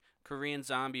quick. Korean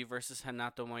Zombie versus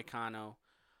Renato Moicano.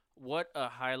 What a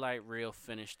highlight reel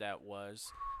finish that was.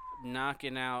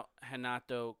 Knocking out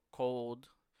Renato cold.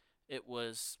 It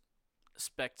was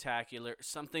spectacular.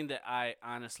 Something that I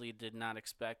honestly did not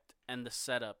expect. And the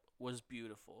setup was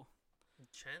beautiful.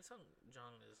 Chan Sung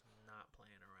Jung is not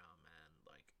playing around, man.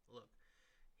 Like, look,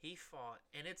 he fought,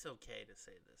 and it's okay to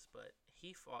say this, but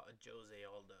he fought a Jose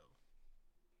Aldo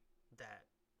that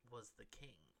was the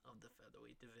king of the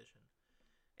featherweight division.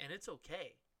 And it's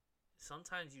okay.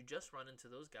 Sometimes you just run into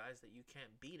those guys that you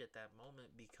can't beat at that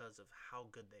moment because of how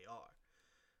good they are.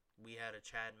 We had a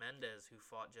Chad Mendes who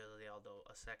fought Jose Aldo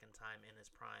a second time in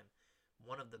his prime.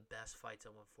 One of the best fights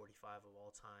at 145 of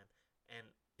all time.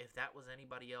 And if that was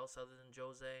anybody else other than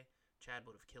Jose, Chad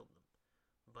would have killed him.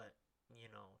 But,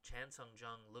 Chan Sung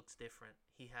Jung looks different.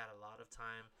 He had a lot of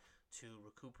time to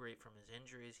recuperate from his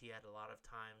injuries. He had a lot of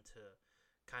time to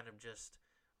kind of just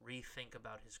rethink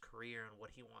about his career and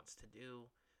what he wants to do.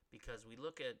 Because we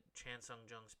look at Chan Sung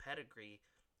Jung's pedigree,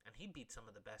 and he beat some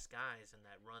of the best guys in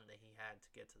that run that he had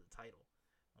to get to the title.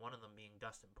 One of them being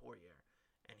Dustin Poirier.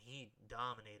 And he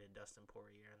dominated Dustin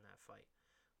Poirier in that fight.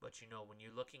 But, when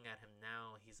you're looking at him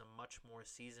now, he's a much more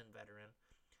seasoned veteran.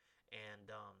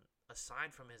 And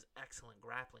aside from his excellent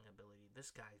grappling ability, this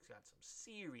guy's got some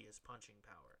serious punching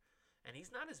power. And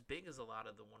he's not as big as a lot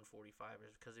of the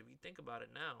 145ers, because if you think about it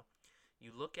now, You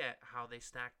look at how they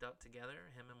stacked up together,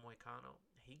 him and Moicano.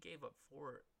 He gave up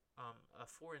 4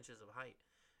 inches of height,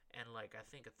 and like I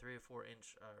think a 3 or 4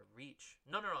 inch reach.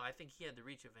 No. I think he had the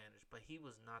reach advantage, but he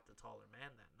was not the taller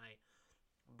man that night.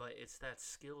 But it's that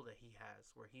skill that he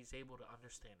has, where he's able to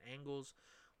understand angles,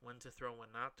 when to throw,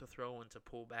 when not to throw, when to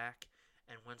pull back,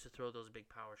 and when to throw those big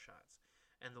power shots.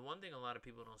 And the one thing a lot of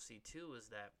people don't see too is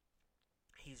that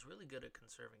he's really good at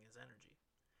conserving his energy.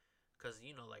 Because,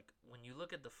 like, when you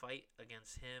look at the fight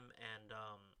against him and,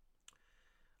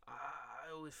 I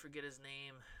always forget his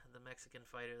name, the Mexican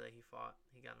fighter that he fought.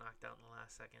 He got knocked out in the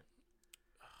last second.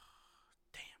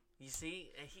 Damn. You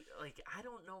see? I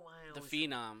don't know why I The always...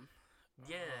 Phenom.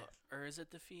 Yeah. Or is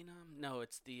it the Phenom? No,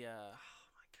 it's the, Oh,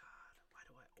 my God. Why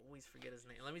do I always forget his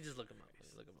name? Let me just look him up.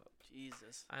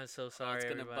 Jesus. I'm so sorry, it's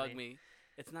gonna everybody. bug me.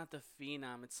 It's not the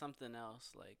Phenom. It's something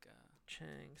else, like,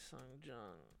 Chang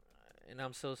Sung-jung. And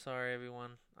I'm so sorry,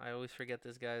 everyone. I always forget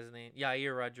this guy's name.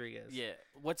 Yair Rodriguez. Yeah.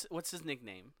 What's his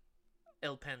nickname?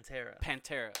 El Pantera.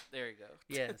 Pantera. There you go.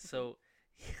 Yeah, so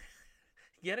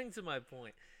getting to my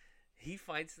point, he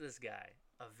fights this guy,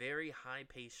 a very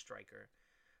high-paced striker,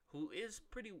 who is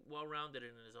pretty well-rounded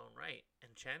in his own right.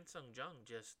 And Chan Sung-jung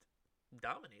just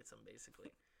dominates him,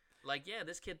 basically. Like, yeah,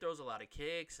 this kid throws a lot of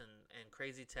kicks and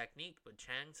crazy technique, but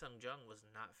Chan Sung-jung was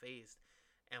not phased.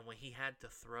 And when he had to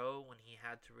throw, when he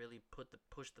had to really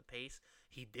push the pace,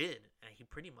 he did. And he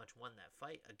pretty much won that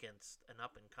fight against an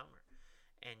up-and-comer.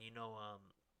 And,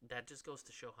 that just goes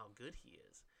to show how good he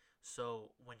is.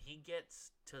 So when he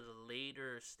gets to the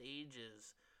later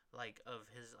stages, like, of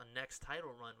his next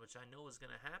title run, which I know is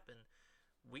going to happen,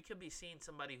 we could be seeing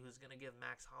somebody who's going to give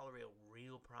Max Holloway a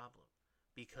real problem.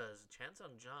 Because Chan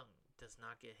Sung-jung does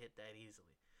not get hit that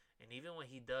easily. And even when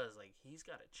he does, like, he's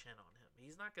got a chin on him.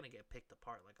 He's not going to get picked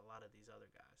apart like a lot of these other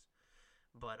guys.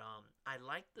 But I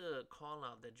like the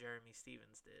call-out that Jeremy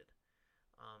Stevens did.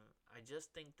 I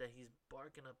just think that he's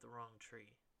barking up the wrong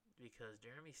tree. Because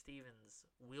Jeremy Stevens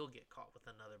will get caught with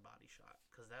another body shot.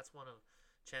 Because that's one of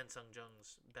Chan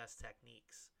Sung-jung's best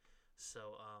techniques.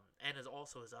 So, and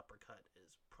also his uppercut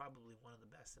is probably one of the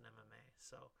best in MMA.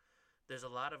 So, there's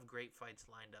a lot of great fights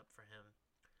lined up for him.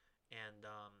 And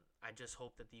I just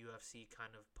hope that the UFC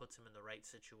kind of puts him in the right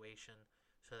situation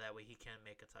so that way he can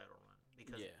make a title run.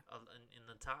 Because in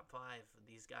the top 5 of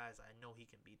these guys, I know he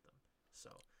can beat them. So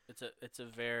it's a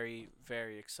very,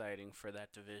 very exciting for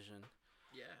that division.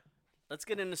 Yeah. Let's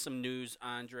get into some news,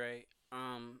 Andre.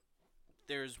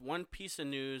 There's one piece of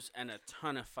news and a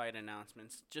ton of fight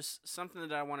announcements. Just something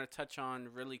that I want to touch on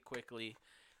really quickly.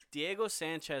 Diego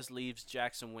Sanchez leaves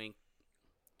Jackson Wink.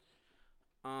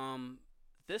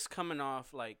 This coming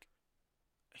off, like,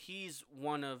 he's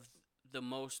one of the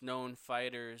most known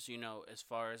fighters, as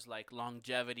far as, like,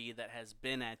 longevity that has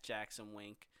been at Jackson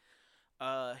Wink.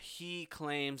 He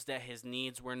claims that his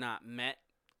needs were not met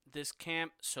this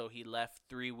camp, so he left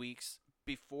 3 weeks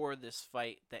before this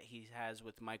fight that he has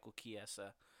with Michael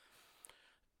Chiesa.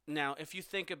 Now, if you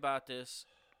think about this,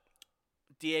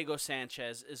 Diego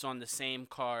Sanchez is on the same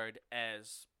card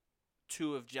as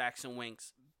 2 of Jackson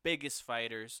Wink's biggest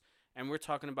fighters, and we're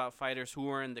talking about fighters who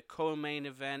are in the co-main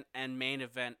event and main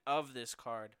event of this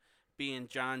card, being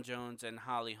John Jones and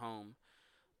Holly Holm.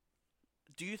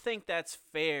 Do you think that's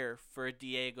fair for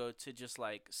Diego to just,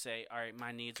 like, say, all right,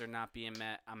 my needs are not being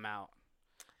met, I'm out?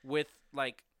 With,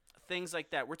 like, things like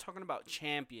that. We're talking about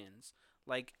champions,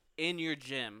 like, in your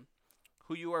gym,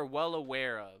 who you are well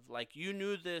aware of. Like, you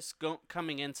knew this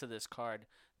coming into this card,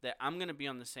 that I'm going to be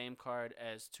on the same card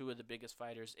as 2 of the biggest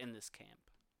fighters in this camp.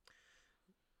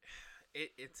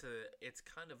 It's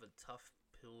kind of a tough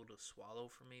pill to swallow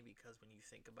for me, because when you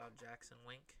think about Jackson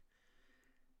Wink,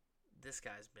 this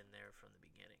guy's been there from the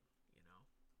beginning,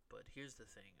 But here's the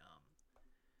thing.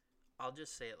 I'll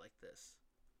just say it like this.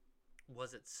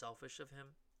 Was it selfish of him?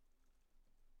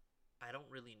 I don't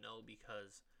really know,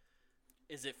 because...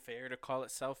 Is it fair to call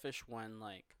it selfish when,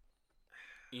 like,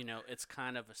 it's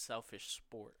kind of a selfish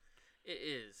sport? It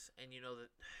is. And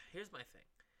here's my thing.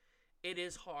 It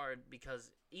is hard,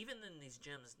 because even in these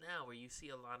gyms now where you see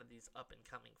a lot of these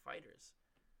up-and-coming fighters,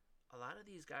 a lot of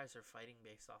these guys are fighting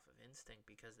based off of instinct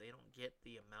because they don't get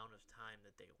the amount of time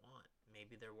that they want.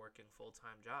 Maybe they're working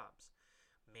full-time jobs.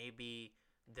 Maybe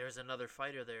there's another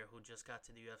fighter there who just got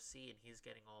to the UFC and he's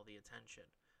getting all the attention.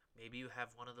 Maybe you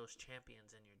have one of those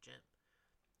champions in your gym.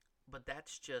 But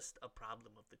that's just a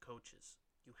problem of the coaches.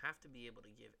 You have to be able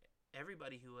to give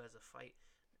everybody who has a fight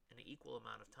an equal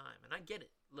amount of time. And I get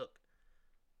it. Look,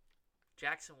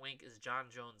 Jackson Wink is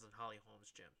John Jones and Holly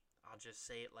Holm's gym. I'll just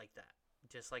say it like that.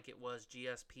 Just like it was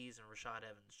GSP's and Rashad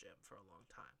Evans' gym for a long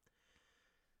time.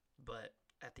 But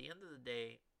at the end of the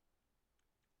day,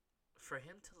 for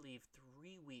him to leave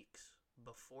 3 weeks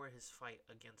before his fight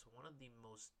against one of the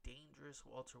most dangerous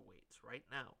welterweights right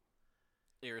now,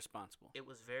 Irresponsible. it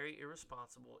was very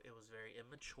irresponsible, it was very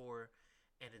immature,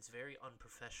 and it's very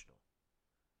unprofessional.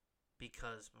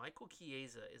 Because Michael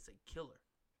Chiesa is a killer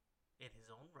in his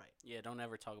own right. Yeah, don't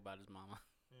ever talk about his mama.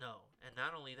 No, and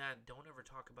not only that, don't ever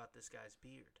talk about this guy's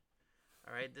beard.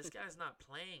 All right, this guy's not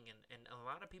playing, and a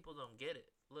lot of people don't get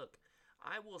it. Look,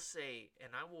 I will say,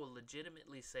 and I will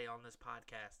legitimately say on this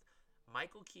podcast,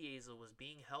 Michael Chiesa was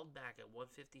being held back at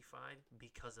 155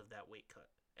 because of that weight cut.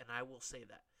 And I will say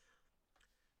that.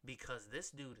 Because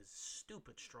this dude is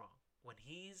stupid strong. When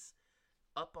he's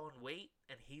up on weight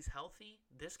and he's healthy,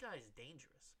 this guy's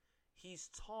dangerous. He's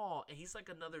tall, and he's like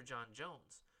another John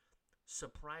Jones.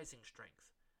 Surprising strength.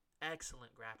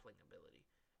 Excellent grappling ability.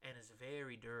 And is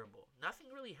very durable. Nothing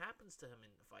really happens to him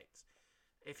in the fights.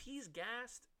 If he's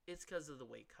gassed, it's because of the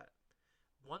weight cut.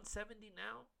 170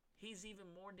 now, he's even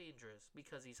more dangerous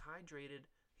because he's hydrated,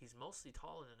 he's mostly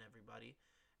taller than everybody,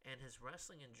 and his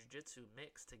wrestling and jiu-jitsu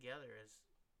mixed together is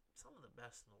some of the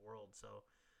best in the world. So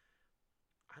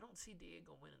I don't see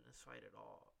Diego winning this fight at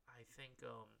all. I think,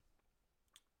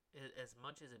 as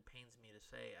much as it pains me to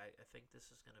say, I think this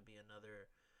is going to be another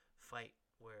fight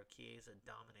where Chiesa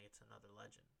dominates another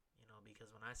legend. You know, because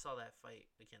when I saw that fight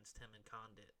against him and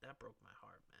Condit, that broke my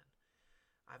heart, man.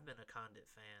 I've been a Condit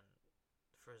fan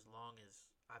for as long as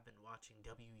I've been watching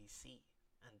WEC,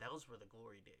 and those were the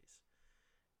glory days.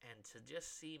 And to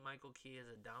just see Michael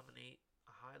Chiesa dominate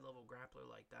a high-level grappler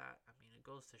like that, I mean, it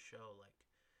goes to show, like,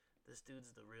 this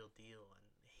dude's the real deal, and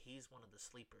he's one of the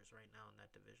sleepers right now in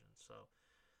that division. So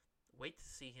wait to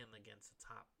see him against a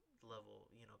top-level,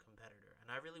 competitor. And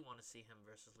I really want to see him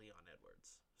versus Leon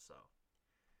Edwards. So,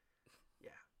 yeah.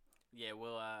 Yeah,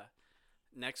 well,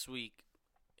 next week,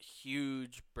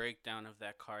 huge breakdown of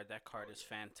that card. That card is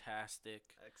fantastic.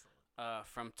 Excellent.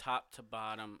 From top to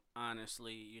bottom,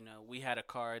 honestly, we had a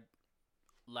card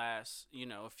last,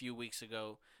 a few weeks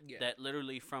ago that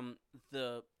literally from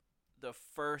the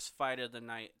first fight of the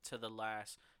night to the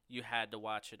last, you had to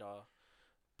watch it all.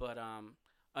 But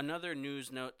another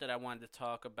news note that I wanted to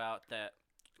talk about that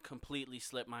completely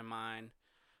slipped my mind,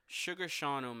 Sugar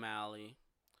Sean O'Malley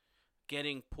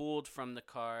getting pulled from the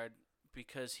card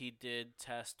because he did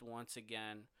test once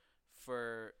again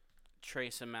for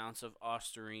trace amounts of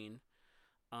Ostarine,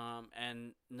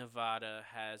 and Nevada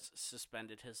has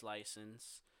suspended his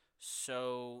license.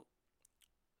 So,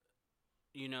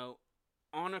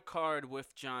 on a card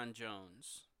with John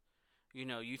Jones,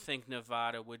 you think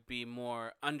Nevada would be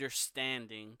more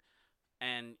understanding,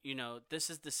 and, this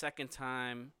is the second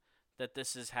time that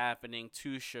this is happening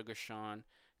to Sugar Sean.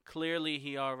 Clearly,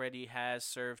 he already has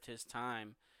served his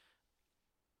time.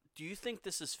 Do you think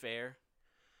this is fair?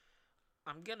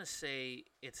 I'm going to say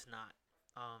it's not.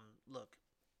 Look,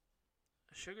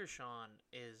 Sugar Sean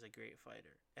is a great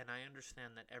fighter, and I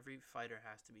understand that every fighter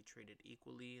has to be treated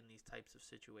equally in these types of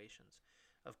situations.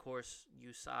 Of course,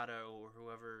 USADA or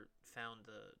whoever found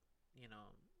the,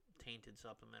 tainted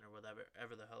supplement or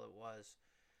whatever the hell it was,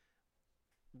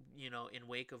 in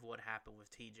wake of what happened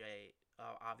with TJ,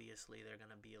 obviously they're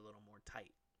going to be a little more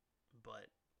tight.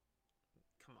 But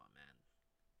come on, man.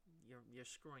 You're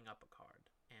screwing up a card.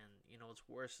 And, what's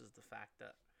worse is the fact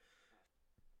that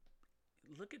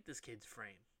look at this kid's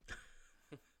frame.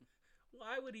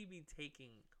 Why would he be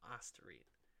taking Ostarine?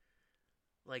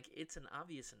 Like, it's an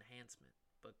obvious enhancement.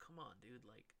 But come on, dude.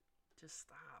 Like, just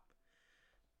stop.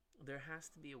 There has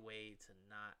to be a way to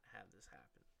not have this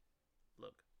happen.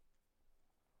 Look.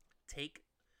 Take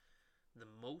the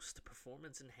most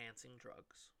performance-enhancing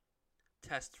drugs.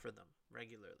 Test for them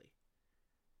regularly.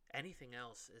 Anything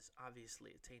else is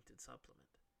obviously a tainted supplement.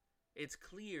 It's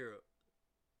clear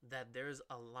that there's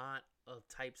a lot of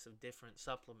types of different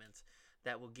supplements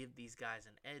that will give these guys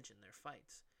an edge in their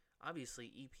fights.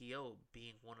 Obviously, EPO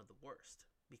being one of the worst,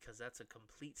 because that's a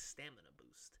complete stamina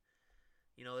boost.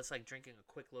 It's like drinking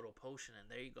a quick little potion, and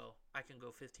there you go. I can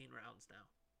go 15 rounds now.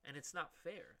 And it's not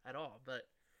fair at all, but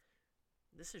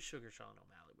this is Sugar Sean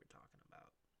O'Malley we're talking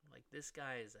about. Like, this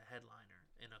guy is a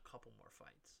headliner in a couple more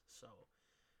fights. So,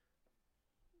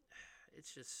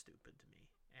 it's just stupid to me.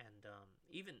 And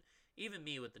even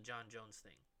me with the John Jones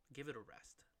thing, give it a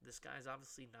rest. This guy's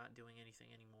obviously not doing anything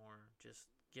anymore.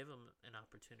 Just give him an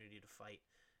opportunity to fight.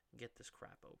 Get this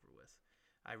crap over with.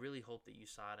 I really hope that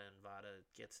USADA and VADA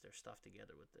gets their stuff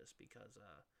together with this, because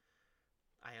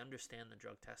I understand the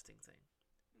drug testing thing.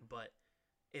 But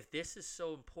if this is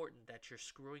so important that you're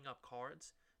screwing up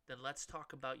cards, then let's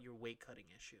talk about your weight cutting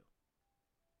issue.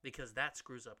 Because that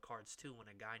screws up cards too when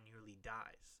a guy nearly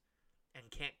dies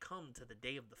and can't come to the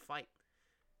day of the fight.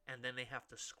 And then they have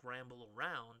to scramble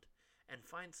around and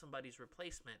find somebody's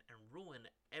replacement and ruin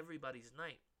everybody's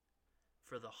night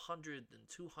for the $100 and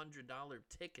 $200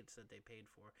 tickets that they paid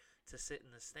for to sit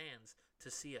in the stands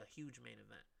to see a huge main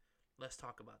event. Let's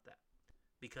talk about that,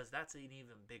 because that's an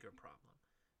even bigger problem.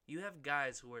 You have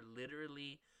guys who are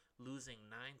literally losing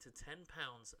 9 to 10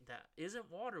 pounds that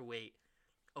isn't water weight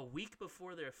a week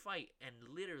before their fight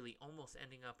and literally almost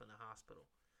ending up in the hospital.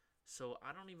 So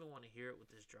I don't even want to hear it with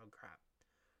this drug crap,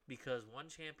 because one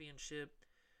championship,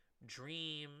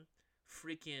 Dream,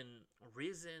 freaking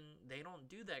Risen, they don't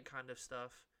do that kind of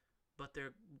stuff, but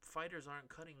their fighters aren't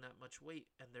cutting that much weight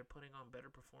and they're putting on better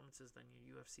performances than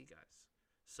your UFC guys.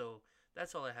 So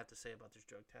that's all I have to say about this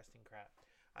drug testing crap.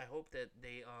 I hope that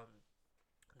they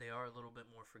are a little bit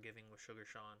more forgiving with Sugar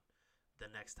Sean the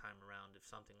next time around if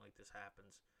something like this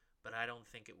happens. But I don't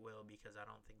think it will, because I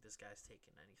don't think this guy's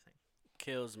taking anything.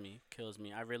 Kills me.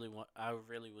 I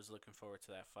really was looking forward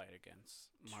to that fight against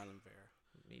Marlon Vera.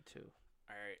 Me too.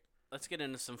 All right, let's get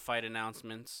into some fight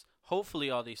announcements. Hopefully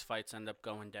all these fights end up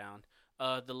going down.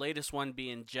 The latest one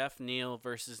being Jeff Neal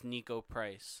versus Nico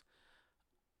Price.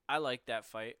 I like that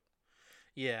fight.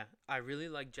 Yeah, I really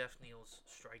like Jeff Neal's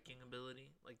striking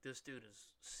ability. Like, this dude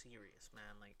is serious,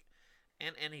 man. Like,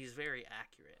 and he's very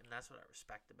accurate, and that's what I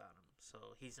respect about him.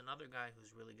 So he's another guy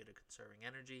who's really good at conserving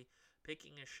energy,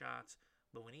 picking his shots,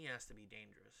 but when he has to be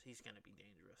dangerous, he's going to be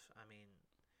dangerous. I mean,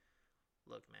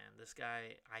 look, man, this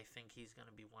guy, I think he's going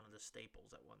to be one of the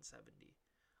staples at 170.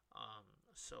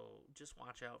 So just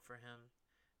watch out for him.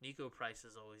 Nico Price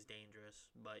is always dangerous,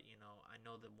 but, I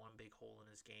know that one big hole in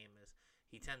his game is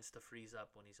he tends to freeze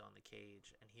up when he's on the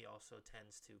cage, and he also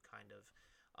tends to kind of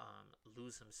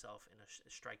lose himself in a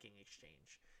striking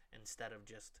exchange instead of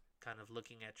just kind of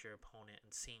looking at your opponent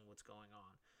and seeing what's going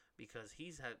on, because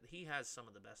he has some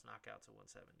of the best knockouts at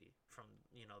 170 from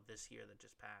this year that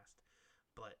just passed,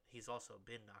 but he's also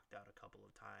been knocked out a couple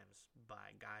of times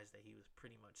by guys that he was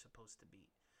pretty much supposed to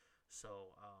beat.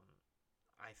 So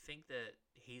I think that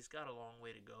he's got a long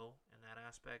way to go in that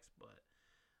aspect, but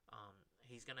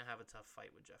he's going to have a tough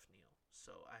fight with Jeff Neal.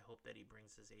 So I hope that he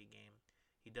brings his A game.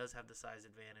 He does have the size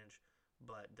advantage,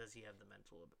 but does he have the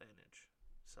mental advantage?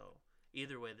 So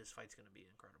either way, this fight's going to be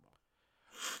incredible.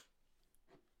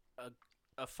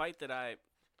 A fight that I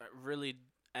really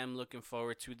am looking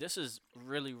forward to. This is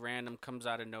really random, comes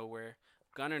out of nowhere.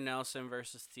 Gunnar Nelson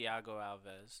versus Thiago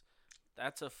Alves.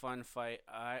 That's a fun fight.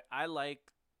 I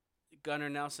like Gunnar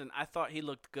Nelson. I thought he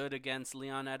looked good against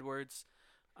Leon Edwards.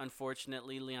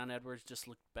 Unfortunately, Leon Edwards just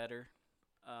looked better.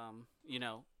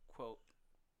 Quote,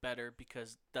 better,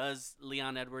 because does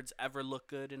Leon Edwards ever look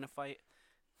good in a fight?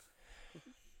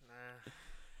 Nah,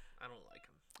 I don't like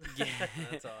him. Yeah.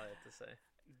 That's all I have to say.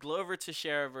 Glover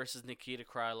Teixeira versus Nikita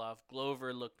Krylov.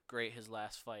 Glover looked great his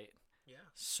last fight. Yeah.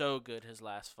 So good his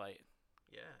last fight.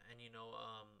 Yeah, and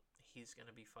he's going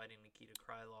to be fighting Nikita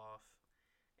Krylov,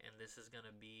 and this is going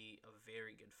to be a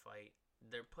very good fight.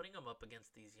 They're putting him up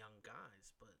against these young guys,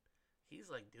 but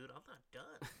he's like, dude, I'm not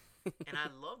done. And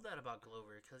I love that about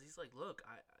Glover, because he's like, look,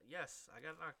 I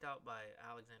got knocked out by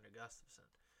Alexander Gustafsson,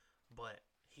 but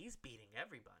he's beating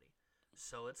everybody.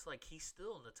 So it's like he's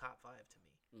still in the top 5 to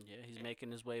me. Yeah, he's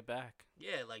making his way back.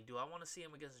 Yeah, like, do I want to see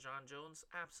him against John Jones?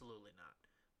 Absolutely not.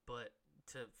 But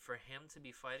for him to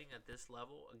be fighting at this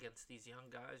level against these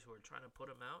young guys who are trying to put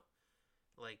him out,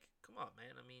 like, come on,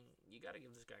 man. I mean, you got to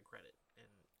give this guy credit. And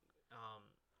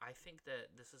I think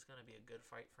that this is going to be a good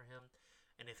fight for him.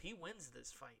 And if he wins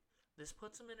this fight, this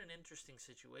puts him in an interesting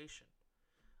situation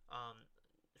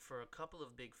for a couple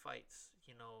of big fights,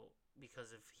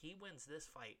 because if he wins this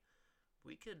fight,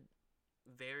 we could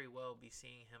very well be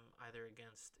seeing him either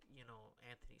against,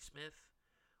 Anthony Smith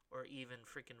or even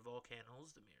freaking Volkan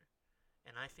Ozdemir.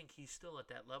 And I think he's still at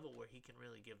that level where he can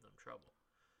really give them trouble.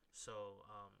 So,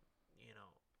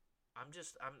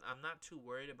 I'm not too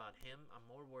worried about him. I'm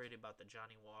more worried about the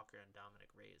Johnny Walker and Dominic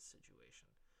Reyes situation,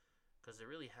 because there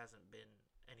really hasn't been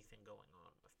anything going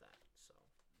on with that. So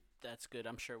that's good.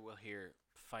 I'm sure we'll hear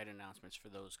fight announcements for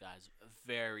those guys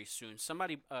very soon.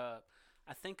 Somebody,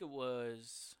 I think it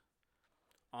was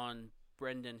on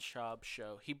Brendan Schaub's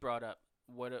show, he brought up,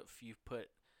 what if you put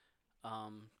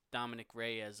Dominic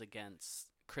Reyes against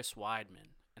Chris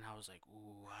Weidman? And I was like,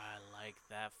 ooh, I like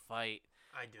that fight.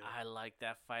 I do. I like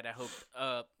that fight. I hope.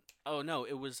 Oh no,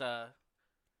 it was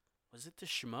it the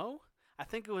Schmo? I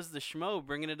think it was the Schmo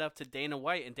bringing it up to Dana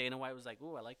White, and Dana White was like,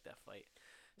 ooh, I like that fight.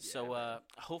 Yeah, so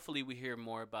hopefully we hear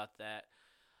more about that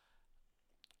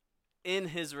in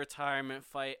his retirement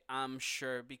fight, I'm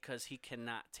sure, because he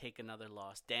cannot take another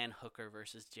loss. Dan Hooker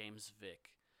versus James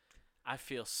Vick. I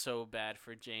feel so bad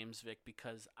for James Vick,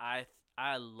 because I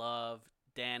love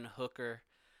Dan Hooker.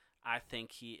 I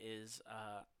think he is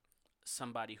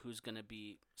somebody who's going to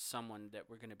be someone that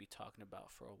we're going to be talking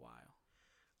about for a while.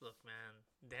 Look, man,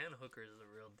 Dan Hooker is the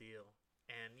real deal.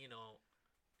 And,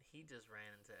 he just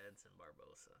ran into Edson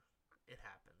Barbosa. It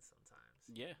happens sometimes.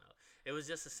 Yeah. It was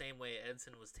just the same way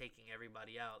Edson was taking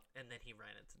everybody out, and then he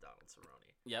ran into Donald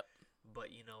Cerrone. Yep.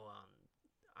 But,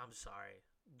 I'm sorry.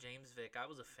 James Vick, I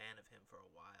was a fan of him for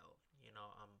a while.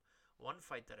 One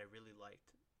fight that I really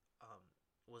liked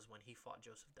was when he fought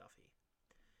Joseph Duffy.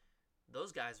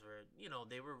 Those guys were,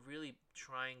 they were really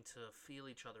trying to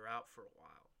feel each other out for a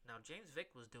while. Now, James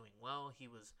Vick was doing well. He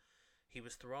was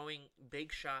throwing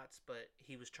big shots, but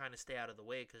he was trying to stay out of the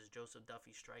way because Joseph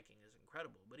Duffy's striking is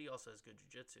incredible, but he also has good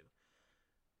jiu-jitsu.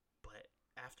 But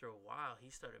after a while, he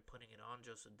started putting it on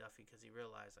Joseph Duffy because he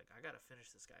realized, like, I got to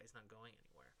finish this guy. He's not going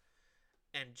anywhere.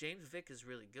 And James Vick is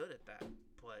really good at that.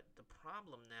 But the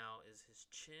problem now is his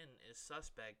chin is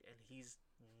suspect, and he's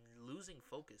losing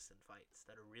focus in fights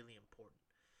that are really important.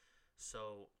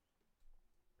 So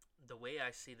the way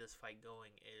I see this fight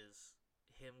going is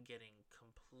him getting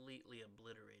completely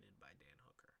obliterated by Dan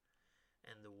Hooker.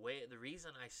 And the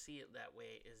reason I see it that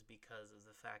way is because of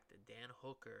the fact that Dan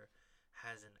Hooker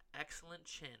has an excellent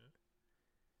chin.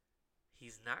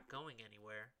 He's not going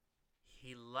anywhere.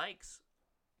 He likes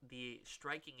the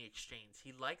striking exchange.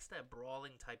 He likes that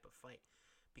brawling type of fight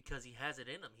because he has it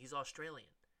in him. He's Australian.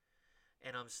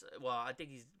 And I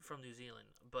think he's from New Zealand,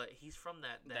 but he's from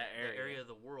that area of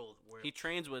the world where he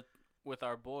trains with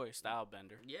our boy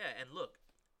Stylebender. Yeah, and look,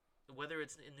 whether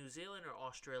it's in New Zealand or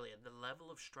Australia, the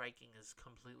level of striking is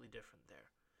completely different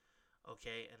there.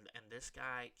 Okay, and this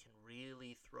guy can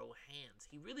really throw hands.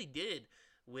 He really did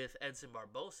with Edson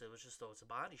Barbosa. It was just those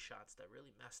body shots that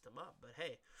really messed him up. But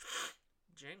hey,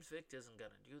 James Vick isn't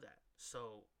going to do that.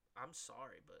 So I'm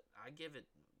sorry, but I give it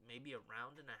maybe a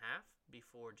round and a half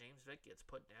before James Vick gets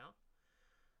put down.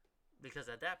 Because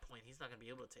at that point, he's not going to be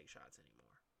able to take shots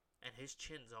anymore. And his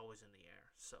chin's always in the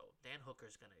air. So Dan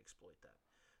Hooker's going to exploit that.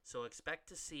 So expect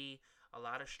to see a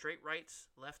lot of straight rights,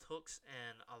 left hooks,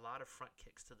 and a lot of front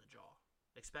kicks to the jaw.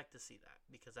 Expect to see that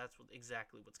because that's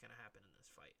exactly what's going to happen in this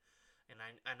fight. And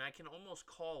I can almost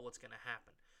call what's going to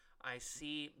happen. I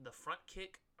see the front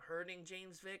kick hurting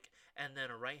James Vick, and then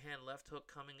a right hand left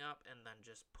hook coming up, and then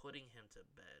just putting him to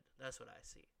bed. That's what I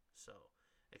see. So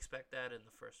expect that in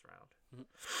the first round.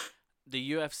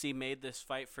 The UFC made this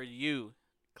fight for you,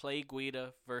 Clay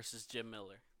Guida versus Jim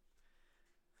Miller.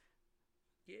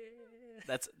 Yeah,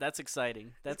 that's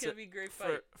exciting. That's gonna be a great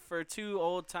fight for two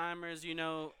old timers.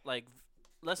 Like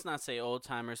let's not say old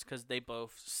timers because they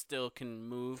both still can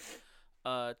move.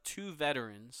 Two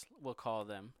veterans, we'll call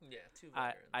them. Yeah, two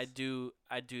veterans.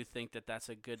 I do think that that's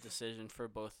a good decision for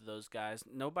both of those guys.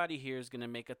 Nobody here is gonna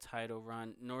make a title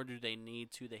run, nor do they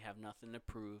need to. They have nothing to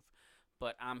prove.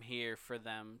 But I'm here for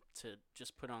them to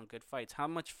just put on good fights. How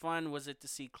much fun was it to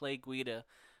see Clay Guida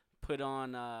put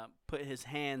his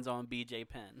hands on BJ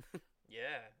Penn?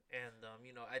 Yeah, and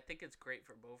I think it's great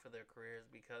for both of their careers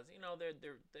because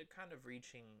they're kind of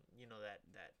reaching that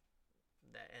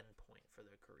end point for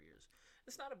their careers.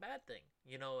 It's not a bad thing.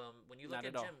 When you look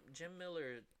at Jim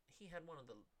Miller, he had one of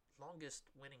the longest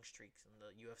winning streaks in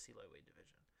the UFC lightweight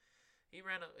division. He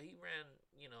ran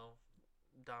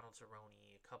Donald Cerrone,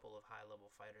 a couple of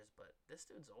high-level fighters, but this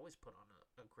dude's always put on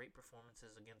a great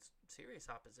performances against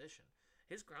serious opposition.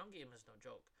 His ground game is no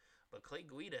joke, but Clay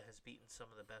Guida has beaten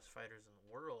some of the best fighters in the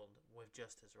world with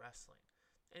just his wrestling.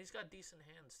 And he's got decent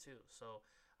hands, too. So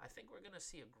I think we're going to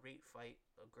see a great fight,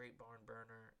 a great barn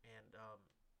burner, and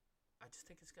I just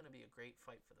think it's going to be a great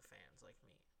fight for the fans like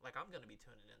me. Like, I'm going to be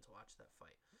tuning in to watch that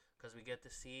fight because we get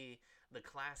to see the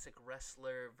classic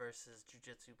wrestler versus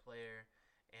jiu-jitsu player.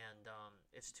 And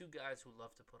it's two guys who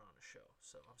love to put on a show.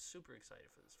 So I'm super excited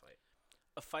for this fight.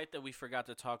 A fight that we forgot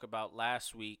to talk about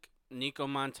last week, Nico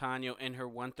Montano in her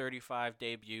 135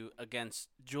 debut against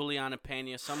Juliana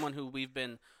Pena, someone who we've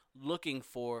been looking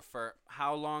for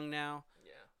how long now?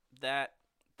 Yeah.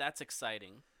 That's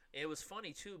exciting. It was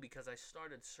funny, too, because I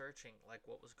started searching, like,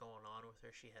 what was going on with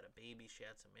her. She had a baby. She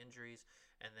had some injuries.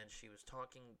 And then she was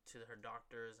talking to her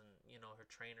doctors, and, her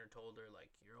trainer told her,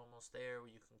 like, you're almost there.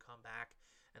 You can come back.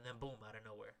 And then, boom, out of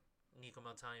nowhere, Nico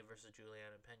Montano versus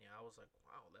Juliana Pena. I was like,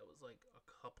 wow, that was, like, a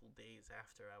couple days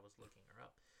after I was looking her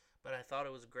up. But I thought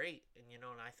it was great. And,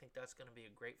 and I think that's going to be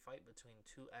a great fight between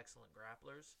two excellent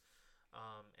grapplers.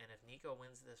 And if Nico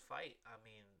wins this fight, I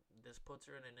mean, this puts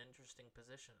her in an interesting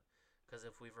position. Because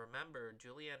if we remember,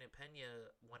 Juliana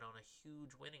Pena went on a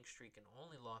huge winning streak and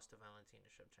only lost to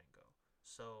Valentina Shevchenko.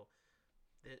 So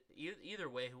either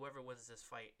way, whoever wins this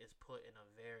fight is put in a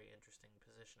very interesting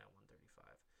position at 135.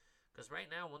 Because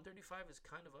right now, 135 is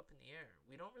kind of up in the air.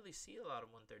 We don't really see a lot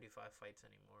of 135 fights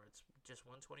anymore. It's just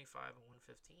 125 and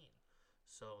 115.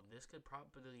 So this could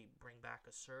probably bring back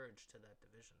a surge to that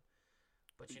division.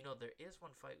 But, there is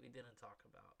one fight we didn't talk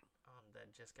about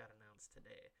that just got announced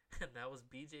today. And that was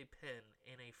BJ Penn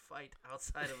in a fight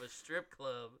outside of a strip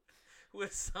club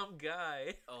with some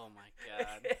guy. Oh, my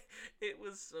God. It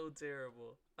was so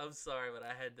terrible. I'm sorry, but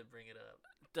I had to bring it up.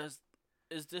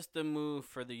 Is this the move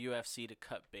for the UFC to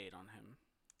cut bait on him?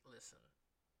 Listen,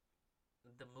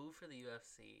 the move for the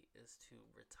UFC is to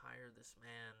retire this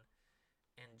man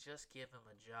and just give him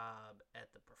a job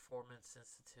at the Performance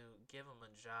Institute. Give him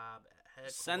a job at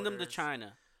headquarters. Send him to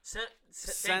China.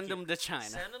 Send him to China.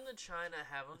 Send him to China.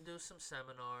 Have him do some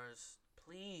seminars.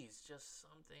 Please, just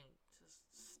something. Just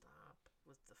stop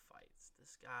with the fights.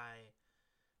 This guy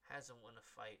hasn't won a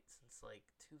fight since like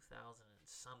 2000 and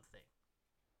something.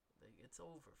 It's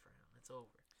over for him. It's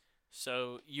over.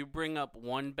 So you bring up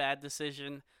one bad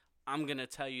decision. I'm going to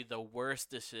tell you the worst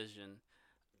decision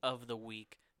of the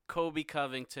week. Kobe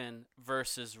Covington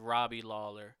versus Robbie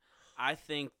Lawler. I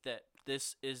think that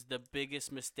this is the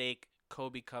biggest mistake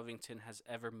Kobe Covington has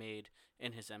ever made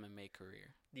in his MMA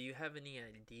career. Do you have any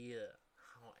idea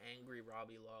how angry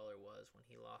Robbie Lawler was when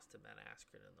he lost to Ben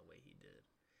Askren in the way he did?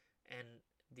 And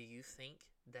do you think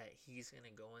that he's going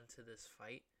to go into this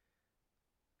fight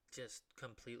just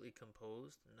completely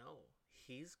composed? No.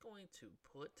 He's going to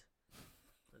put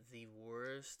the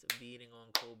worst beating on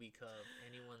Kobe Cub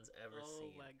anyone's ever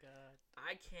seen. Oh, my God.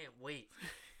 I can't wait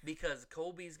because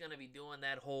Kobe's going to be doing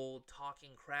that whole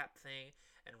talking crap thing,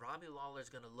 and Robbie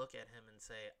Lawler's going to look at him and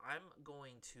say, I'm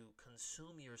going to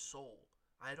consume your soul.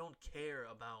 I don't care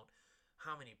about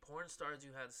how many porn stars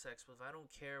you had sex with. I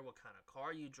don't care what kind of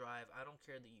car you drive. I don't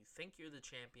care that you think you're the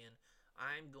champion.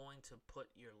 I'm going to put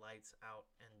your lights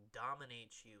out and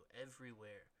dominate you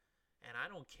everywhere. And I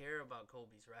don't care about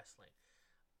Kobe's wrestling.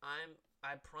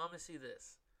 I promise you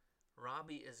this.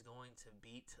 Robbie is going to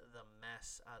beat the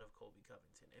mess out of Kobe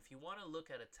Covington. If you want to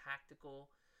look at a tactical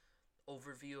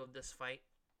overview of this fight,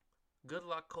 good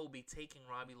luck Kobe taking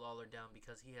Robbie Lawler down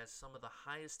because he has some of the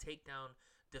highest takedown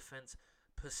defense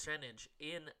percentage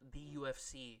in the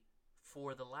UFC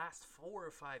for the last 4 or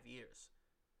 5 years.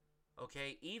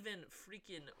 Okay, even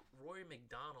freaking Rory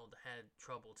McDonald had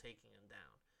trouble taking him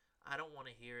down. I don't want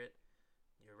to hear it.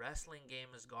 Your wrestling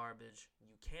game is garbage.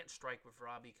 You can't strike with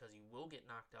Robbie because you will get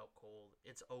knocked out cold.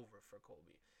 It's over for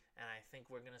Kobe. And I think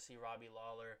we're going to see Robbie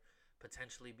Lawler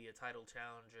potentially be a title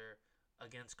challenger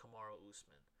against Kamaru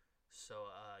Usman. So,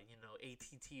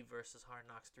 ATT versus Hard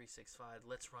Knocks 365.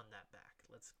 Let's run that back.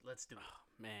 Let's do it.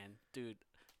 Oh, man, dude,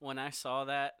 when I saw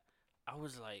that, I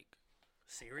was like,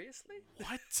 seriously?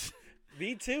 What?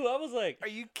 Me too. I was like, are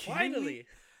you kidding me?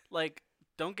 Like,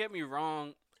 don't get me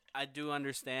wrong. I do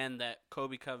understand that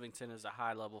Kobe Covington is a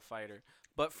high-level fighter.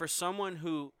 But for someone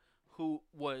who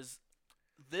was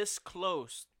this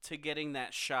close to getting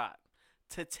that shot,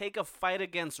 to take a fight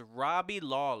against Robbie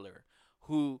Lawler,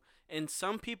 who in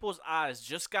some people's eyes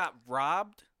just got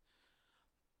robbed,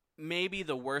 maybe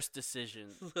the worst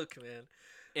decision. Look, man.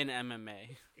 In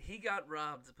MMA. He got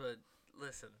robbed, but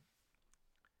listen.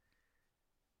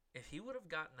 If he would have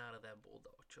gotten out of that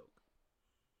bulldog choke,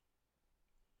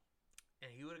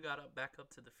 and he would have got back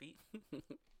up to the feet,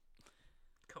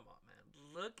 come on,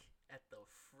 man. Look at the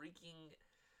freaking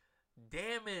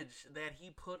damage that he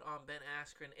put on Ben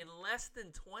Askren in less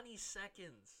than 20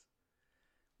 seconds.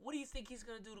 What do you think he's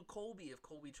going to do to Colby if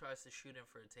Colby tries to shoot him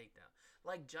for a takedown?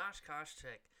 Like Josh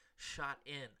Koscheck shot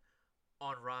in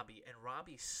on Robbie, and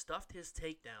Robbie stuffed his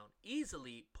takedown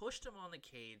easily, pushed him on the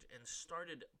cage, and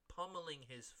started pummeling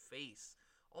his face,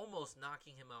 almost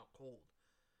knocking him out cold.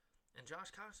 And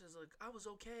Josh Koscheck's like, I was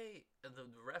okay. And the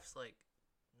ref's like,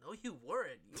 no, you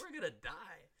weren't. You were going to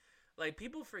die. Like,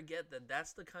 people forget that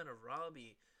that's the kind of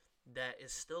Robbie that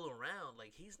is still around.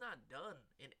 Like, he's not done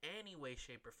in any way,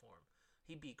 shape, or form.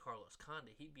 He beat Carlos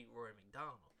Condit. He beat Rory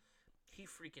McDonald. He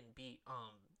freaking beat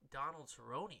Donald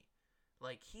Cerrone.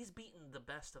 Like, he's beaten the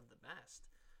best of the best.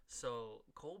 So,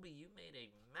 Colby, you made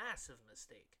a massive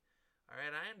mistake. All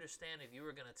right, I understand if you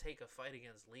were going to take a fight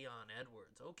against Leon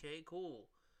Edwards. Okay, cool.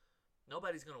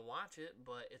 Nobody's going to watch it,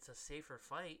 but it's a safer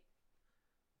fight.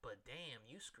 But damn,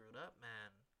 you screwed up, man.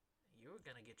 You were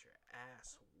going to get your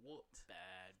ass whooped.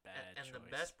 Bad and choice. The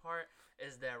best part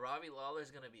is that Robbie Lawler's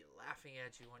going to be laughing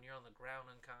at you when you're on the ground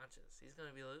unconscious. He's going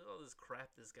to be like, oh, this crap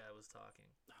this guy was talking.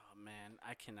 Oh, man,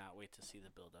 I cannot wait to see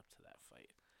the build-up to that fight.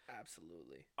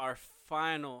 Absolutely. Our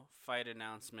final fight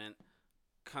announcement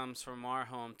comes from our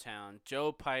hometown.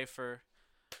 Joe Pyfer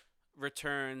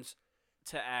returns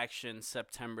to action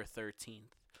September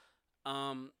 13th.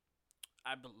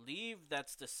 I believe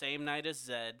that's the same night as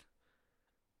Zed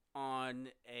on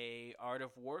a Art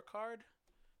of War card.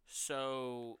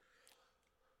 So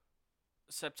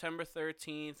September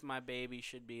 13th, my baby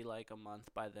should be like a month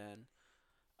by then.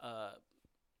 Uh,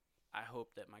 I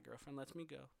hope that my girlfriend lets me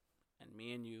go, and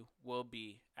me and you will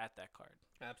be at that card.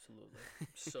 Absolutely.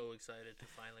 So excited to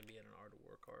finally be at an Art of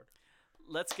War card.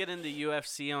 Let's get into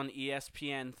UFC on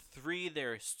ESPN3.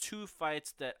 There's 2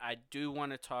 fights that I do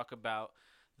want to talk about.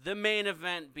 The main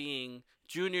event being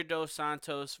Junior Dos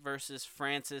Santos versus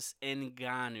Francis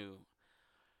Ngannou.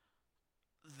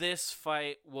 This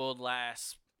fight will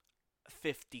last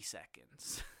 50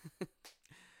 seconds.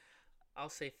 I'll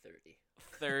say 30.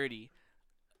 30.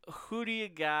 Who do you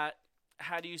got?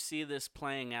 How do you see this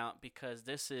playing out? Because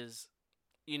this is,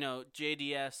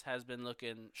 JDS has been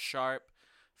looking sharp.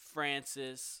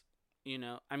 Francis, he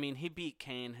beat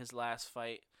Kane his last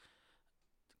fight.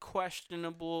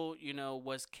 Questionable,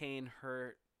 was Kane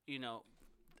hurt,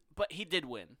 but he did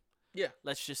win. Yeah.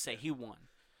 Let's just say he won.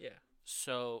 Yeah.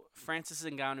 So, Francis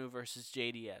Ngannou versus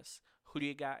JDS. Who do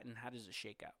you got, and how does it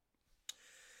shake out?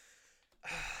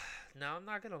 Now, I'm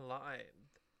not going to lie.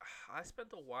 I spent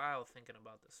a while thinking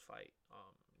about this fight,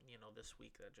 this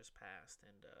week that just passed,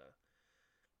 and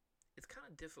it's kind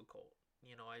of difficult.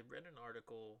 I read an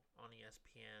article on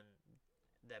ESPN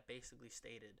that basically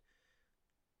stated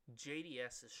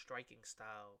JDS's striking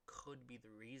style could be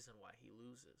the reason why he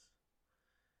loses.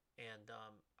 And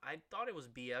I thought it was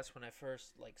BS when I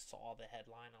first saw the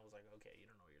headline. I was like, okay, you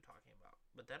don't know what you're talking about.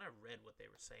 But then I read what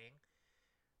they were saying,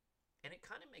 and it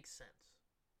kind of makes sense.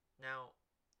 Now,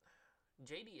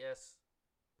 JDS,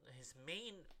 his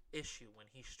main issue when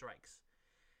he strikes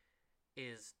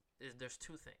is there's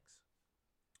 2 things.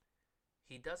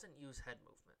 He doesn't use head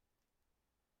movement.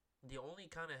 The only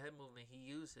kind of head movement he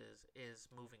uses is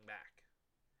moving back.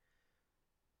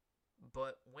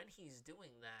 But when he's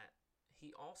doing that,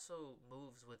 he also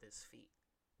moves with his feet,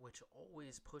 which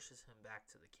always pushes him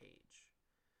back to the cage.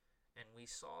 And we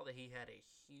saw that he had a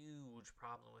huge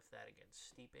problem with that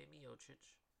against Stipe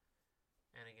Miocic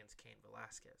and against Cain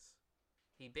Velasquez.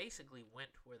 He basically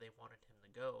went where they wanted him to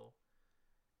go,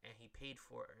 and he paid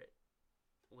for it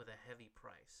with a heavy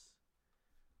price.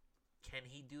 Can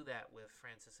he do that with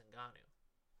Francis Ngannou?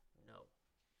 No.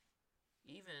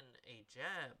 Even a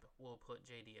jab will put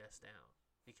JDS down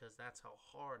because that's how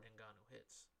hard Ngannou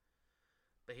hits.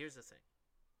 But here's the thing.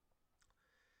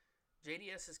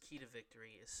 JDS's key to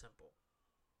victory is simple.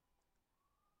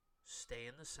 Stay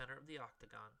in the center of the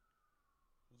octagon.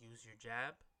 Use your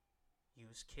jab.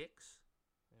 Use kicks.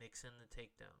 Mix in the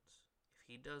takedowns. If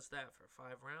he does that for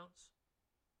 5 rounds,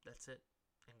 that's it.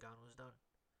 Ngannou's done.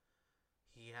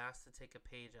 He has to take a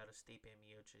page out of Stipe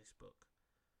Miocic's book.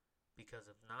 Because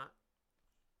if not,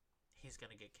 he's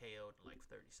going to get KO'd in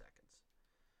 30 seconds.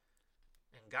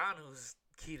 Ngannou's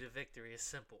key to victory is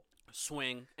simple.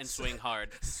 Swing and swing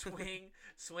hard. swing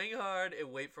hard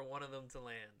and wait for one of them to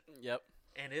land. Yep.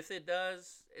 And if it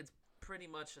does, it's pretty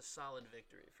much a solid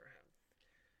victory for him.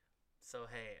 So,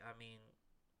 hey,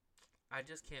 I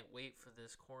just can't wait for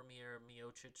this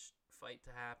Cormier-Miocic fight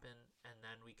to happen, and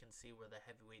then we can see where the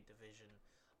heavyweight division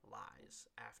lies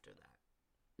after that.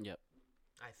 Yep.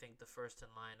 I think the first in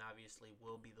line obviously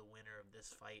will be the winner of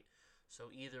this fight.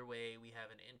 So either way, we have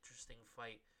an interesting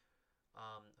fight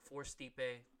for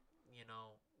Stipe.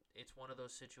 It's one of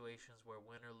those situations where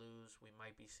win or lose, we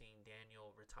might be seeing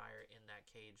Daniel retire in that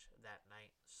cage that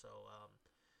night. So,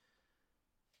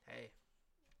 hey,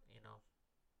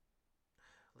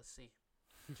 let's see.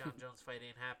 John Jones fight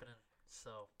ain't happening.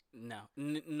 So no,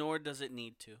 nor does it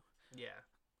need to. Yeah.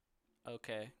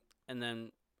 Okay. And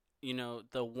then,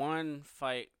 the one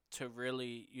fight to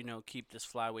really, keep this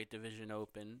flyweight division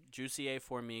open, Jussier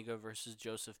Formiga versus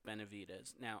Joseph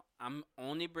Benavidez. Now, I'm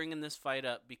only bringing this fight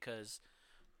up because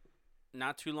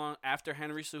not too long after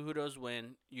Henry Cejudo's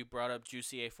win, you brought up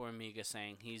Jussier Formiga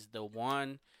saying he's the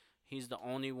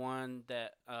only one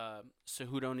that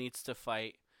Cejudo needs to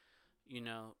fight.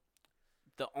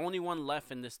 The only one left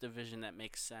in this division that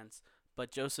makes sense.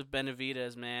 But Joseph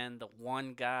Benavidez, man, the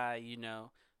one guy,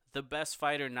 the best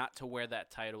fighter not to wear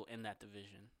that title in that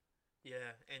division.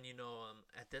 Yeah, and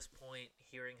at this point,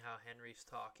 hearing how Henry's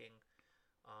talking,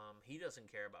 he doesn't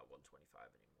care about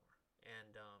 125 anymore.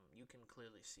 And you can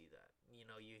clearly see that.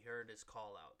 You heard his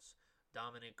call-outs.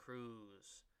 Dominic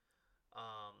Cruz,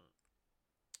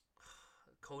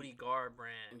 Cody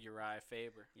Garbrandt. Uriah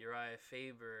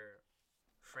Faber.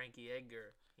 Frankie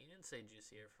Edgar. He didn't say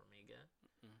Jussier Formiga.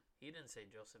 He didn't say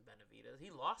Joseph Benavidez.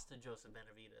 He lost to Joseph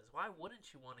Benavidez. Why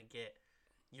wouldn't you want to get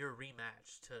your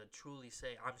rematch to truly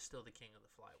say, I'm still the king of the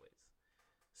flyweights?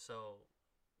 So,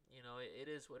 it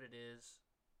is what it is.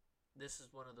 this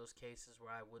is one of those cases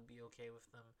where I would be okay with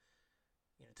them,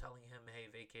 telling him, hey,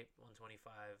 vacate 125.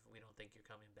 We don't think you're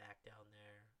coming back down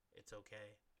there. It's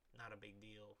okay. Not a big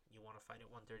deal. You want to fight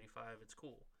at 135? It's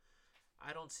cool.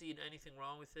 I don't see anything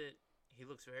wrong with it. He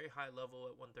looks very high level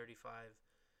at 135.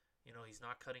 He's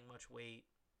not cutting much weight.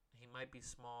 He might be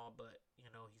small, but,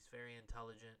 he's very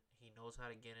intelligent. He knows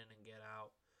how to get in and get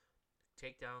out.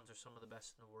 Takedowns are some of the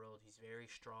best in the world. He's very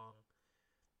strong.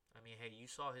 I mean, hey, you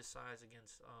saw his size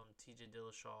against TJ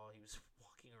Dillashaw. He was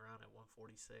walking around at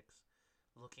 146,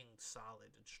 looking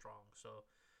solid and strong. So,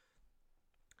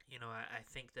 I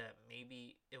think that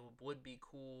maybe it would be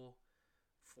cool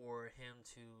for him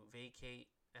to vacate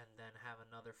and then have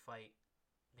another fight,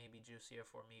 maybe Juicy or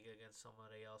Formiga against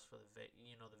somebody else for the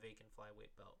vacant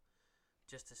flyweight belt,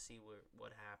 just to see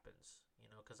what happens.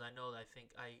 Because I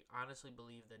honestly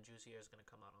believe that Juicy is going to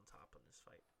come out on top in this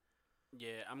fight.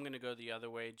 Yeah, I'm gonna go the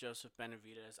other way, Joseph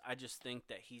Benavidez. I just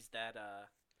think that he's that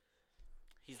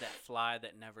fly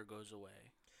that never goes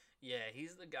away. Yeah,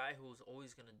 he's the guy who's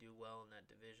always gonna do well in that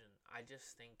division. I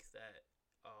just think that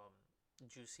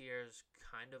Juicier's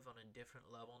kind of on a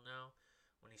different level now.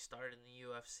 When he started in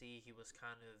the UFC, he was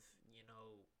kind of in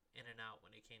and out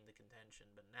when it came to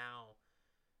contention, but now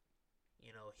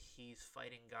he's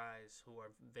fighting guys who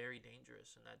are very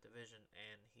dangerous in that division,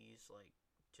 and he's like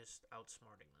just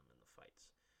outsmarting them in the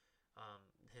fights.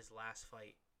 His last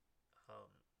fight,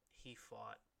 he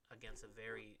fought against a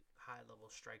very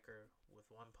high-level striker with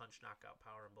one-punch knockout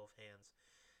power in both hands,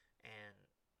 and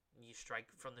you strike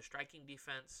from the striking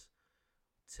defense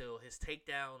till his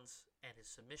takedowns and his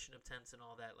submission attempts and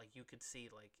all that. Like, you could see,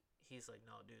 like, he's like,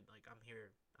 no, dude, like, I'm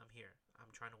here.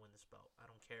 I'm trying to win this belt. I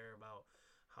don't care about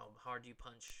how hard you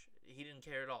punch. He didn't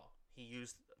care at all. He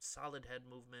used solid head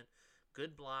movement,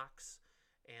 good blocks,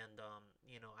 and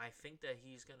I think that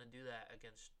he's gonna do that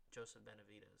against Joseph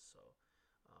Benavidez. So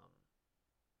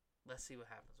let's see what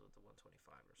happens with the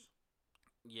 125ers.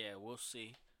 Yeah, we'll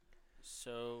see.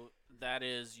 So that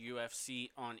is UFC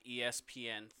on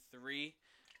ESPN 3.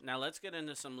 Now let's get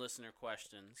into some listener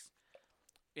questions.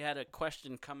 We had a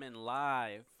question come in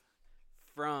live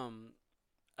from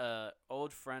an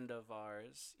old friend of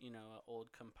ours, an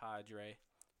old compadre,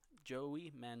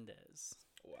 Joey Mendez.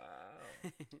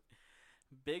 Wow.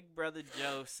 Big Brother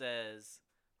Joe says,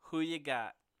 who you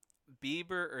got,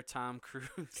 Bieber or Tom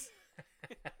Cruise?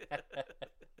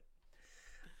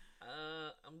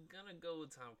 I'm gonna go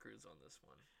with Tom Cruise on this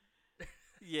one.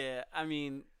 Yeah, I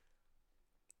mean,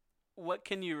 what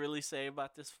can you really say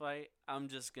about this fight? I'm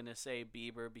just gonna say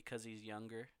Bieber because he's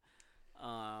younger.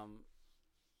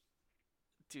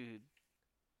 Dude,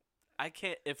 I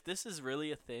can't. If this is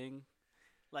really a thing,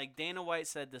 like Dana White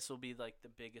said, this will be like the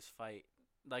biggest fight,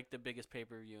 like the biggest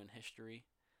pay-per-view in history.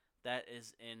 That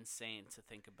is insane to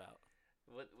think about.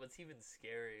 What's even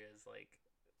scary is, like,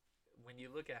 when you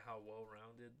look at how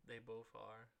well-rounded they both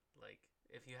are, like,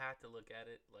 if you have to look at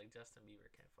it, like, Justin Bieber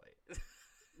can't fight.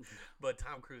 But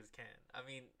Tom Cruise can. I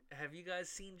mean, have you guys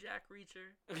seen Jack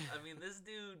Reacher? I mean, this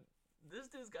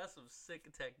dude's got some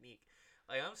sick technique.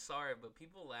 Like, I'm sorry, but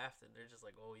people laughed and they're just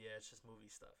like, oh yeah, it's just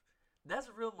movie stuff. That's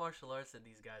real martial arts that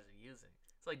these guys are using.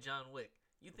 It's like John Wick.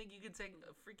 You think you could take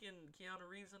a freaking Keanu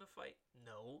Reeves in a fight?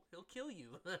 No, he'll kill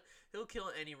you. He'll kill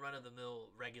any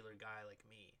run-of-the-mill regular guy like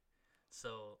me.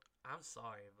 So, I'm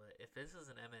sorry, but if this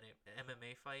is an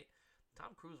MMA fight,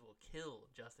 Tom Cruise will kill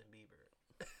Justin Bieber.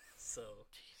 So,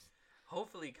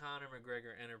 hopefully Conor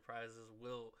McGregor Enterprises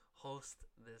will host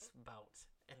this bout.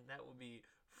 And that will be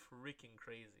freaking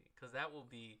crazy, because that will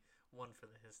be one for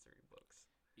the history books.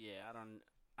 Yeah, I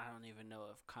don't even know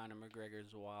if Conor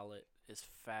McGregor's wallet is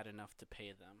fat enough to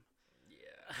pay them.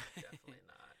 Yeah, definitely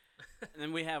not. And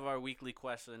then we have our weekly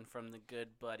question from the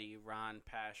good buddy Ron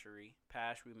Pashery.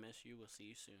 Pash, we miss you. We'll see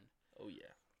you soon. Oh,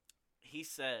 yeah. He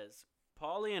says,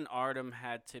 Paulie and Artem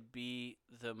had to be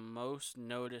the most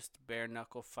noticed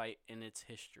bare-knuckle fight in its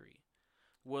history.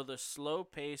 Will the slow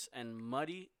pace and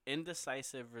muddy,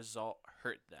 indecisive result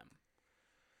hurt them?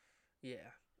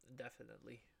 Yeah,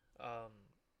 definitely.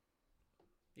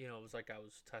 It was like I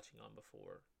was touching on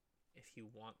before. If you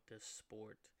want this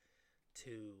sport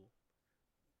to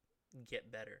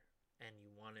get better and you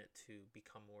want it to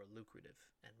become more lucrative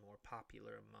and more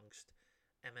popular amongst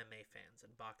MMA fans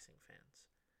and boxing fans,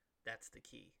 that's the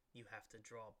key. You have to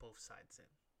draw both sides in.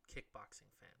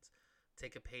 Kickboxing fans,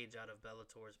 take a page out of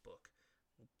Bellator's book.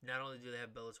 Not only do they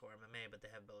have Bellator MMA, but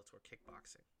they have Bellator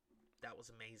kickboxing. That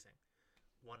was amazing.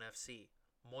 1FC,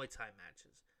 Muay Thai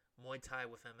matches, Muay Thai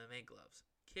with MMA gloves,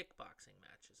 kickboxing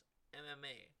matches,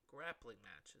 MMA, grappling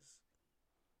matches.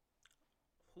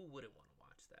 Who wouldn't want to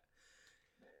watch that?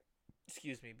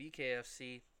 Excuse me,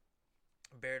 BKFC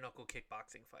bare knuckle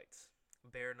kickboxing fights,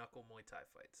 bare knuckle Muay Thai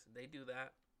fights. They do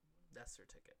that, that's their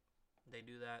ticket. They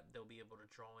do that, they'll be able to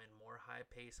draw in more high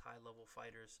pace, high level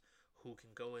fighters who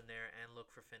can go in there and look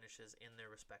for finishes in their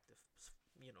respective,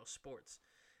 sports.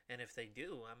 And if they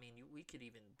do, I mean, we could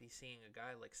even be seeing a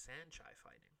guy like Sanchai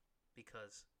fighting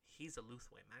because he's a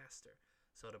Luthway master.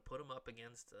 So to put him up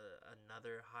against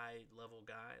another high level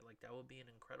guy, like that would be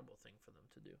an incredible thing for them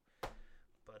to do.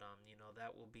 But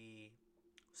that will be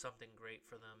something great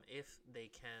for them if they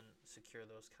can secure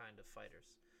those kind of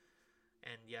fighters.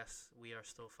 And yes, we are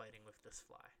still fighting with this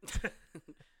fly.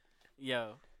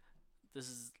 Yo,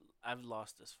 I've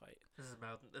lost this fight. This is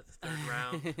about the third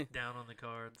round down on the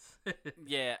cards.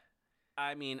 Yeah,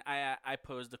 I mean, I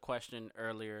posed the question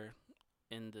earlier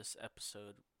in this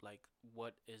episode, like,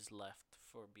 what is left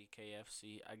for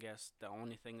BKFC? I guess the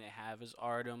only thing they have is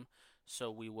Artem,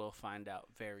 so we will find out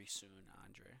very soon,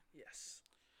 Andre. Yes.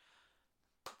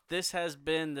 This has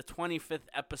been the 25th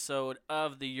episode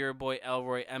of the Your Boy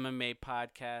Elroy MMA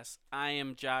podcast. I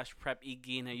am Josh Prep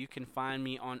Iguina. You can find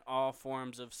me on all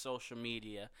forms of social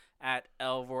media at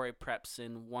Elroy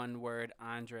Prepson. One word.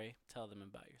 Andre, tell them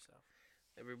about yourself.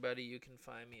 Everybody, you can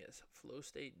find me as Flow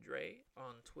State Dre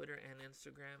on Twitter and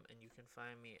Instagram, and you can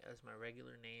find me as my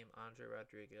regular name, Andre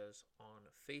Rodriguez, on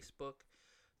Facebook.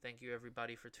 Thank you,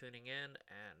 everybody, for tuning in,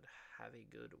 and have a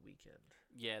good weekend.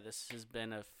 Yeah, this has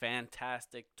been a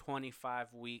fantastic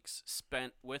 25 weeks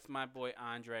spent with my boy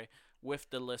Andre, with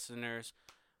the listeners.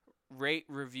 Rate,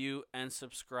 review, and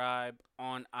subscribe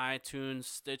on iTunes,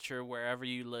 Stitcher, wherever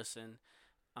you listen.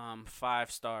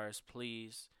 5 stars,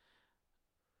 please.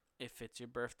 If it's your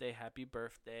birthday, happy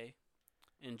birthday.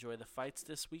 Enjoy the fights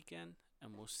this weekend,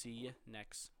 and we'll see you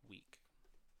next week.